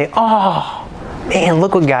past and say, oh, man,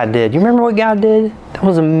 look what God did. You remember what God did? That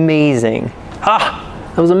was amazing.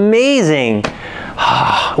 That was amazing.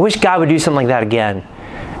 I wish God would do something like that again.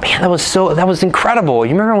 Man, that was incredible.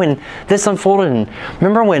 You remember when this unfolded, and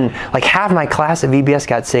remember when like half my class at VBS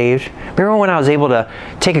got saved? Remember when I was able to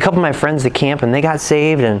take a couple of my friends to camp and they got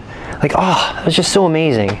saved, and like, oh, it was just so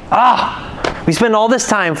amazing. We spend all this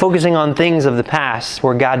time focusing on things of the past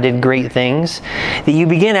where God did great things, that you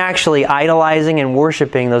begin actually idolizing and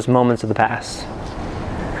worshiping those moments of the past.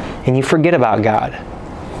 And you forget about God.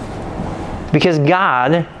 Because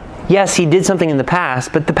God, yes, He did something in the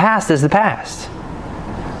past, but the past is the past.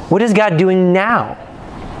 What is God doing now?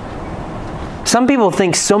 Some people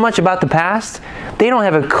think so much about the past, they don't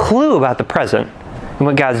have a clue about the present and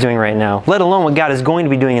what God's doing right now, let alone what God is going to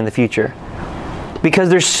be doing in the future. Because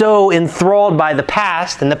they're so enthralled by the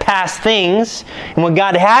past and the past things and what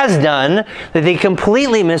God has done that they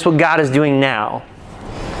completely miss what God is doing now.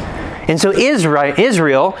 And so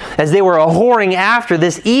Israel, as they were whoring after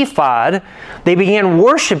this ephod, they began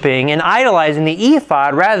worshiping and idolizing the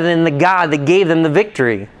ephod rather than the God that gave them the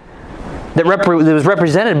victory that was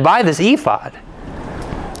represented by this ephod.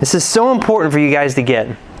 This is so important for you guys to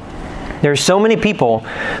get. There are so many people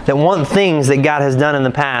that want things that God has done in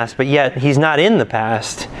the past, but yet He's not in the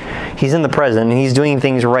past. He's in the present, and He's doing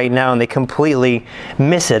things right now, and they completely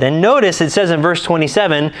miss it. And notice it says in verse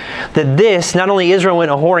 27 that this, not only Israel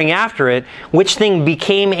went a-whoring after it, which thing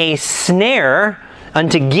became a snare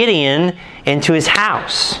unto Gideon and to his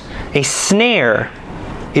house. A snare.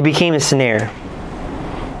 It became a snare.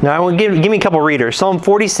 Now I will give me a couple readers. Psalm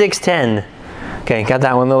 46:10. Okay, got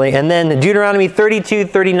that one, Lily. And then Deuteronomy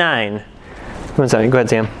 32:39. Go ahead,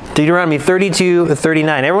 Sam. Deuteronomy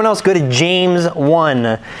 32:39. Everyone else go to James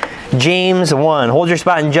 1. James 1. Hold your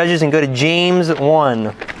spot in Judges and go to James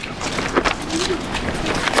 1.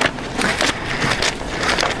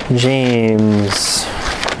 James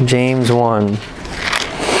 1.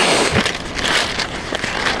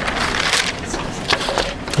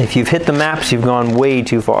 If you've hit the maps, you've gone way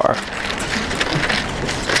too far.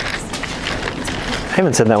 I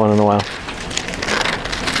haven't said that one in a while.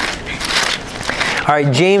 All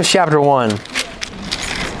right, James chapter 1.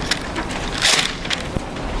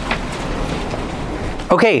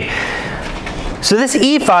 Okay, so this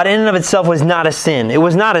ephod in and of itself was not a sin. It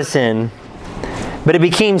was not a sin, but it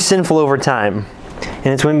became sinful over time. And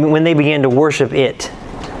it's when they began to worship it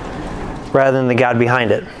rather than the God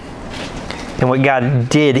behind it and what God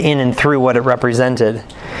did in and through what it represented.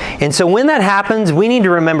 And so when that happens, we need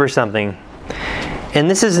to remember something. And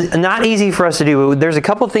this is not easy for us to do, but there's a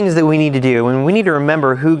couple things that we need to do, and we need to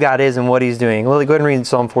remember who God is and what He's doing. Lily, go ahead and read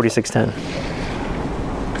Psalm 46:10.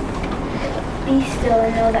 Be still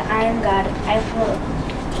and know that I am God. I will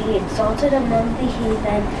be exalted among the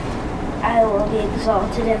heathen. I will be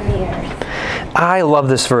exalted in the earth. I love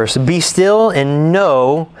this verse. Be still and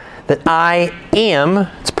know that I am,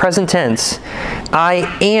 it's present tense,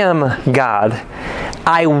 I am God.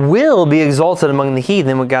 I will be exalted among the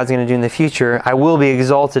heathen, what God's going to do in the future. I will be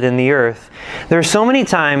exalted in the earth. There are so many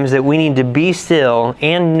times that we need to be still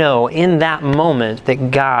and know in that moment that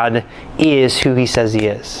God is who He says He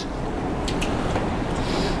is.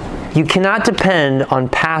 You cannot depend on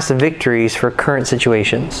past victories for current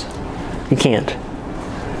situations. You can't.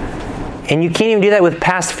 And you can't even do that with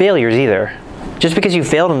past failures either. Just because you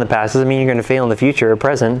failed in the past doesn't mean you're going to fail in the future or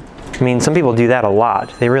present. I mean, some people do that a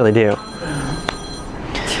lot. They really do.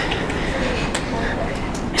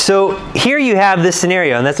 So here you have this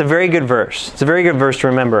scenario, and that's a very good verse. It's a very good verse to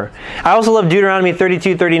remember. I also love Deuteronomy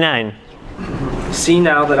 32:39. See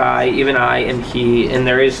now that I, even I, am He, and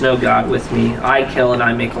there is no God with me. I kill and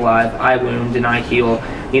I make alive. I wound and I heal.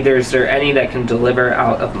 Neither is there any that can deliver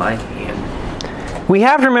out of my hand. We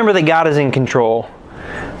have to remember that God is in control.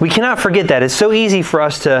 We cannot forget that. It's so easy for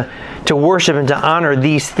us to worship and to honor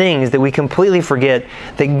these things that we completely forget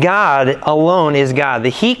that God alone is God. That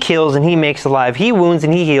He kills and He makes alive. He wounds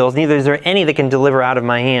and He heals. Neither is there any that can deliver out of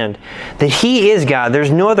my hand. That He is God.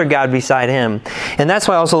 There's no other God beside Him. And that's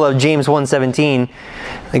why I also love James 1:17.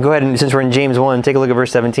 Go ahead and, since we're in James 1, take a look at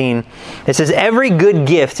verse 17. It says, every good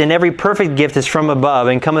gift and every perfect gift is from above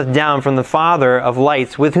and cometh down from the Father of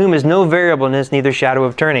lights, with whom is no variableness, neither shadow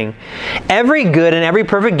of turning. Every good and every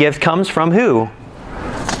perfect gift comes from who?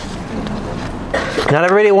 Not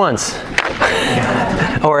everybody at once.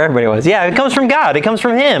 Or everybody at once. Yeah, it comes from God. It comes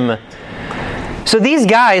from Him. So these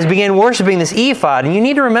guys began worshiping this ephod, and you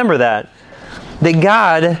need to remember that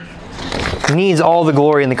God needs all the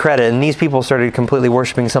glory and the credit, and these people started completely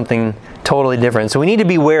worshiping something totally different. So we need to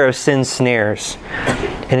be aware of sin's snares.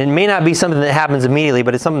 And it may not be something that happens immediately,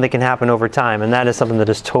 but it's something that can happen over time, and that is something that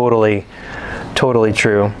is totally, totally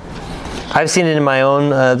true. I've seen it in my own,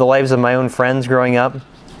 the lives of my own friends growing up.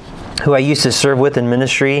 who I used to serve with in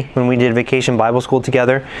ministry when we did Vacation Bible School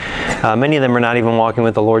together. Many of them are not even walking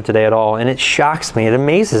with the Lord today at all. And it shocks me. It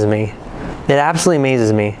amazes me. It absolutely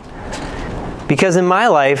amazes me. Because in my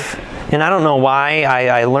life, and I don't know why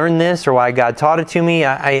I learned this or why God taught it to me.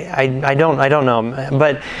 I don't know.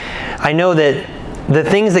 But I know that the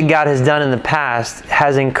things that God has done in the past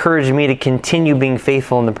has encouraged me to continue being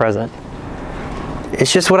faithful in the present.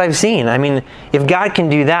 It's just what I've seen. I mean, if God can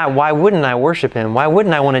do that, why wouldn't I worship Him? Why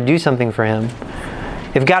wouldn't I want to do something for Him?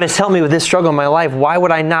 If God has helped me with this struggle in my life, why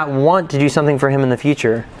would I not want to do something for Him in the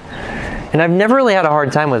future? And I've never really had a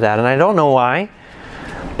hard time with that, and I don't know why.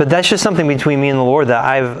 But that's just something between me and the Lord that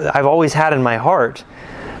I've always had in my heart.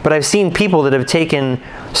 But I've seen people that have taken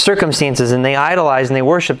circumstances and they idolize and they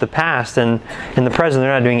worship the past, and in the present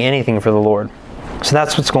they're not doing anything for the Lord. So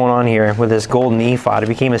that's what's going on here with this golden ephod. It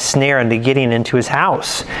became a snare unto Gideon into his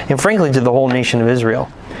house, and frankly to the whole nation of Israel.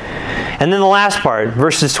 And then the last part,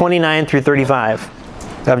 verses 29 through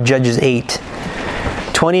 35 of Judges 8.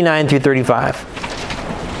 29 through 35.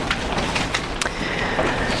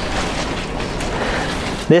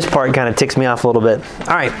 This part kind of ticks me off a little bit.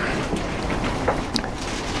 All right.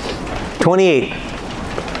 28.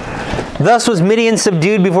 Thus was Midian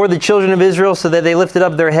subdued before the children of Israel, so that they lifted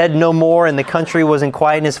up their head no more, and the country was in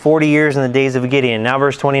quietness 40 years in the days of Gideon. Now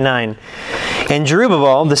verse 29. And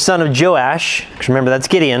Jerubbaal, the son of Joash, remember that's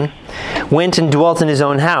Gideon, went and dwelt in his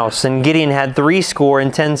own house. And Gideon had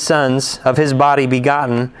 70 sons of his body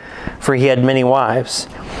begotten, for he had many wives.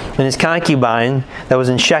 And his concubine that was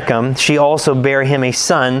in Shechem, she also bare him a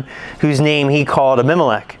son, whose name he called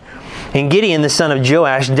Abimelech. And Gideon, the son of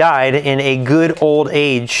Joash, died in a good old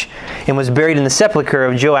age, and was buried in the sepulchre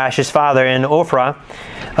of Joash his father in Ophrah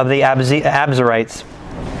of the Abzerites.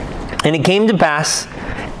 And it came to pass,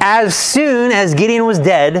 as soon as Gideon was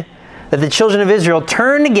dead, that the children of Israel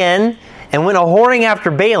turned again and went a-whoring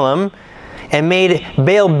after Balaam, and made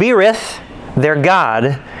Baal-berith their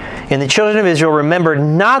god. And the children of Israel remembered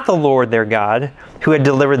not the Lord their God, who had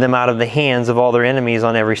delivered them out of the hands of all their enemies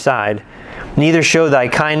on every side. Neither showed they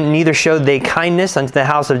kindness unto the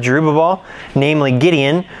house of Jerubbaal, namely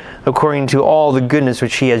Gideon, according to all the goodness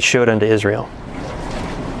which he had showed unto Israel.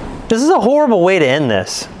 This is a horrible way to end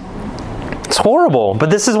this. It's horrible, but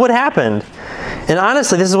this is what happened. And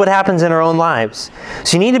honestly, this is what happens in our own lives.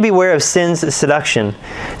 So you need to beware of sin's seduction.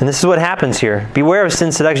 And this is what happens here. Beware of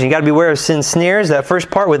sin's seduction. You got to beware of sin's snares, that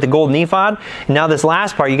first part with the golden ephod. And now this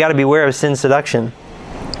last part, you got to beware of sin's seduction.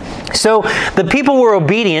 So the people were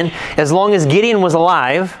obedient as long as Gideon was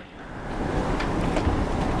alive.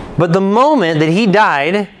 But the moment that he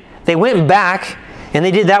died, they went back and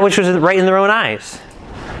they did that which was right in their own eyes.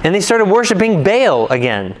 And they started worshiping Baal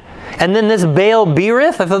again. And then this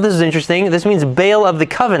Baal-berith, I thought this was interesting. This means Baal of the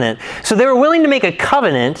covenant. So they were willing to make a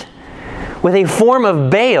covenant with a form of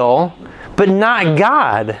Baal, but not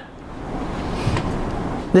God.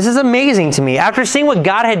 This is amazing to me. After seeing what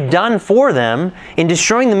God had done for them in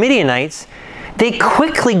destroying the Midianites, they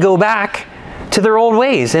quickly go back to their old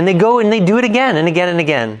ways. And they go and they do it again and again and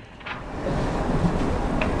again.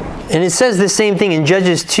 And it says the same thing in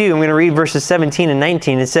Judges 2. I'm going to read verses 17 and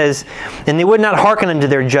 19. It says, and they would not hearken unto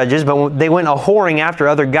their judges, but they went a-whoring after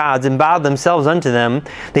other gods, and bowed themselves unto them.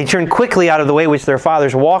 They turned quickly out of the way which their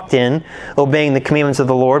fathers walked in, obeying the commandments of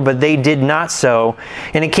the Lord, but they did not so.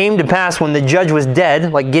 And it came to pass, when the judge was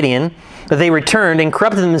dead, like Gideon, that they returned and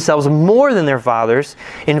corrupted themselves more than their fathers,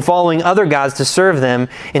 in following other gods to serve them,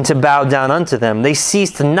 and to bow down unto them. They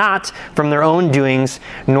ceased not from their own doings,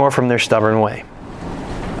 nor from their stubborn way.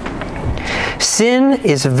 Sin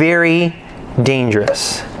is very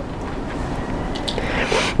dangerous.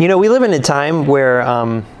 You know, we live in a time where,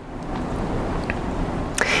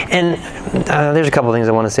 there's a couple of things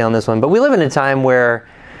I want to say on this one, but we live in a time where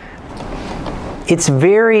there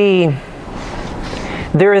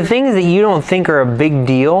are things that you don't think are a big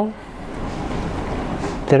deal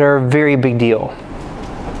that are a very big deal.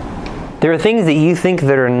 There are things that you think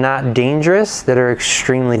that are not dangerous that are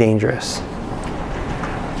extremely dangerous.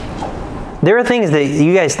 There are things that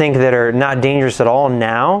you guys think that are not dangerous at all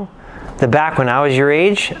now, that back when I was your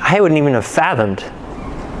age, I wouldn't even have fathomed.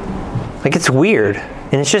 Like, it's weird.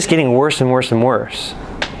 And it's just getting worse and worse and worse.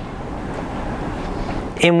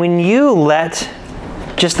 And when you let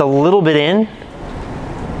just a little bit in,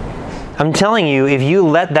 I'm telling you, if you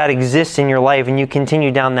let that exist in your life and you continue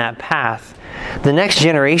down that path, the next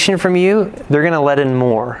generation from you, they're going to let in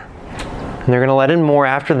more. And they're going to let in more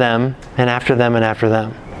after them, and after them, and after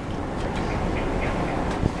them.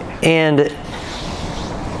 And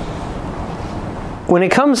when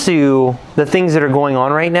it comes to the things that are going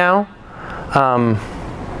on right now,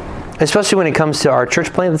 especially when it comes to our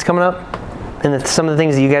church plant that's coming up and some of the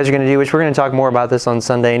things that you guys are going to do, which we're going to talk more about this on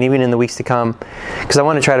Sunday and even in the weeks to come, because I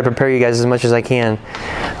want to try to prepare you guys as much as I can.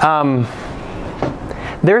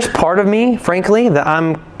 There's part of me, frankly, that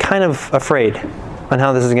I'm kind of afraid on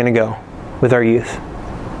how this is going to go with our youth.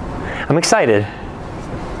 I'm excited.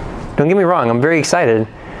 Don't get me wrong, I'm very excited,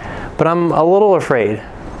 but I'm a little afraid.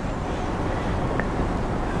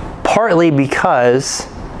 Partly because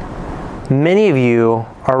many of you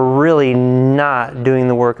are really not doing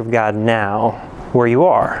the work of God now where you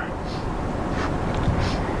are.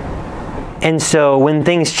 And so when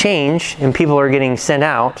things change and people are getting sent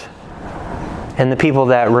out, and the people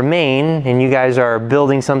that remain, and you guys are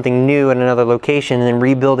building something new in another location and then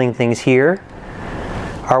rebuilding things here,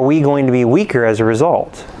 are we going to be weaker as a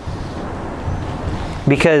result?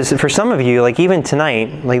 Because for some of you, like even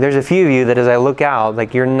tonight, like there's a few of you that as I look out,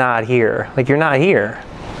 like you're not here. Like you're not here.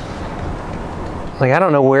 Like I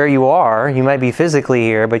don't know where you are. You might be physically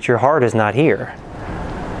here, but your heart is not here.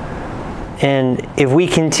 And if we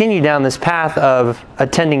continue down this path of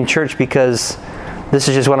attending church because this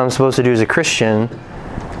is just what I'm supposed to do as a Christian,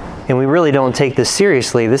 and we really don't take this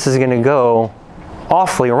seriously, this is going to go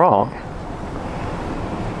awfully wrong.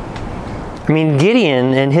 I mean,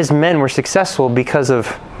 Gideon and his men were successful because of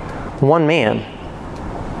one man,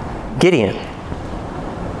 Gideon.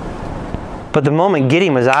 But the moment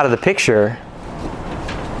Gideon was out of the picture,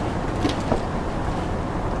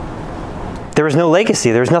 there was no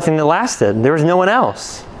legacy. There was nothing that lasted. There was no one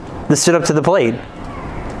else that stood up to the plate.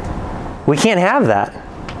 We can't have that.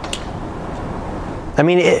 I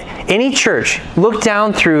mean, any church, look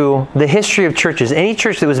down through the history of churches, any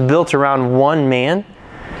church that was built around one man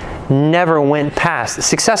never went past,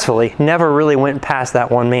 successfully, never really went past that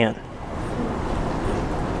one man.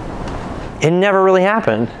 It never really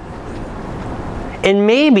happened. And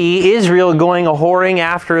maybe Israel going a whoring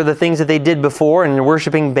after the things that they did before and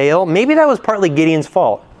worshiping Baal, maybe that was partly Gideon's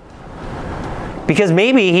fault. Because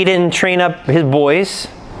maybe he didn't train up his boys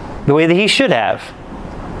the way that he should have.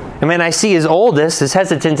 I mean, I see his oldest is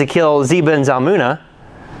hesitant to kill Zebah and Zalmunna.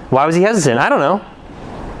 Why was he hesitant? I don't know.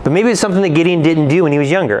 But maybe it's something that Gideon didn't do when he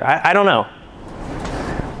was younger. I don't know.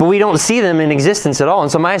 But we don't see them in existence at all.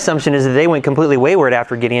 And so my assumption is that they went completely wayward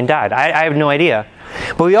after Gideon died. I have no idea.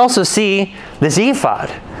 But we also see this ephod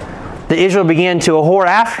that Israel began to whore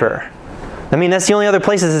after. I mean, that's the only other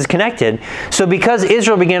place this is connected. So because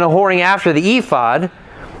Israel began whoring after the ephod,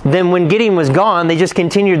 then when Gideon was gone, they just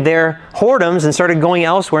continued their whoredoms and started going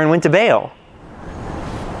elsewhere and went to Baal.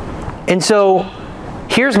 And so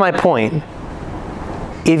here's my point.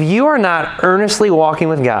 If you are not earnestly walking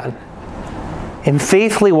with God and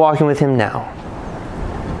faithfully walking with Him now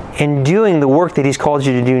and doing the work that He's called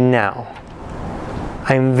you to do now,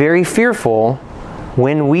 I'm very fearful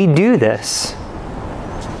when we do this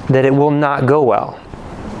that it will not go well.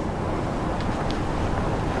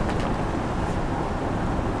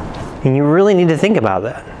 And you really need to think about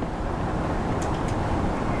that.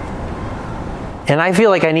 And I feel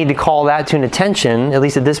like I need to call that to an attention, at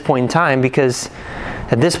least at this point in time, because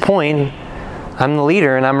at this point, I'm the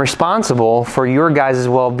leader and I'm responsible for your guys'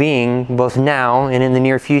 well-being, both now and in the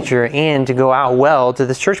near future, and to go out well to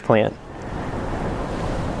this church plant.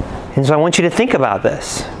 And so I want you to think about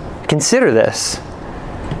this. Consider this.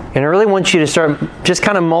 And I really want you to start just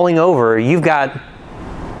kind of mulling over. You've got,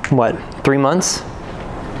 3 months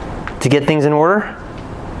to get things in order?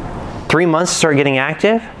 3 months to start getting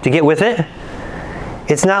active, to get with it?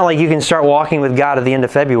 It's not like you can start walking with God at the end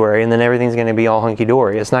of February and then everything's going to be all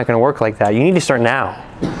hunky-dory. It's not going to work like that. You need to start now.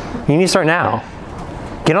 You need to start now.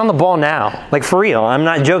 Get on the ball now. Like for real, I'm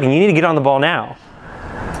not joking. You need to get on the ball now.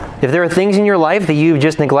 If there are things in your life that you've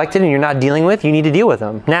just neglected and you're not dealing with, you need to deal with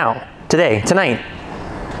them now, today, tonight.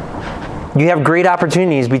 You have great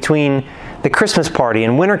opportunities between the Christmas party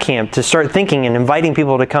and winter camp to start thinking and inviting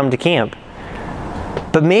people to come to camp.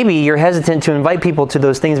 But maybe you're hesitant to invite people to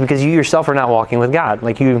those things because you yourself are not walking with God.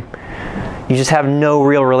 Like you just have no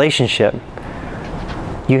real relationship.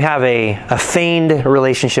 You have a feigned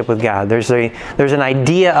relationship with God. There's an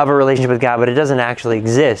idea of a relationship with God, but it doesn't actually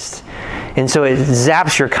exist. And so it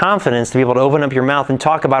zaps your confidence to be able to open up your mouth and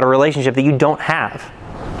talk about a relationship that you don't have.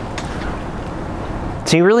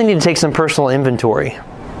 So you really need to take some personal inventory.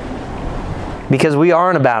 Because we are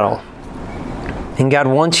in a battle. And God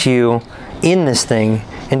wants you in this thing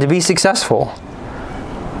and to be successful.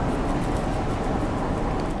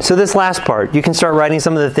 So this last part, you can start writing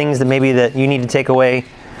some of the things that maybe that you need to take away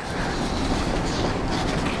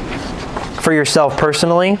for yourself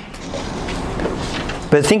personally.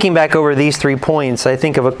 But thinking back over these 3 points, I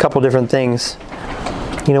think of a couple different things.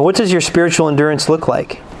 What does your spiritual endurance look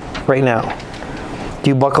like right now? Do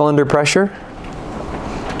you buckle under pressure?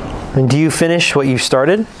 And do you finish what you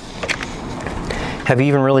started? Have you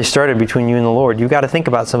even really started between you and the Lord? You've got to think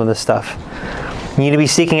about some of this stuff. You need to be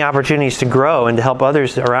seeking opportunities to grow and to help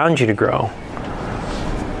others around you to grow.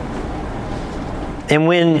 And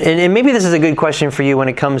maybe this is a good question for you when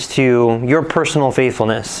it comes to your personal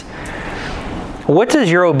faithfulness. What does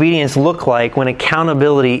your obedience look like when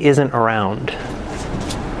accountability isn't around?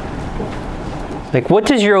 Like, what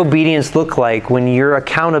does your obedience look like when your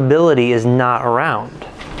accountability is not around?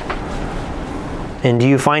 And do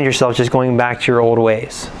you find yourself just going back to your old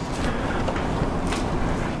ways?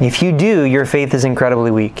 If you do, your faith is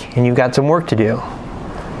incredibly weak, and you've got some work to do.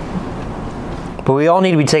 But we all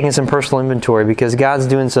need to be taking some personal inventory, because God's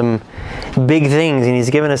doing some big things, and He's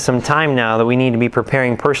given us some time now that we need to be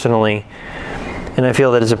preparing personally. And I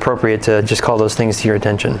feel that it's appropriate to just call those things to your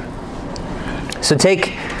attention. So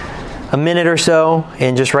take a minute or so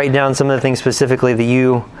and just write down some of the things specifically that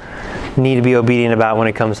you need to be obedient about when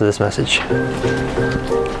it comes to this message.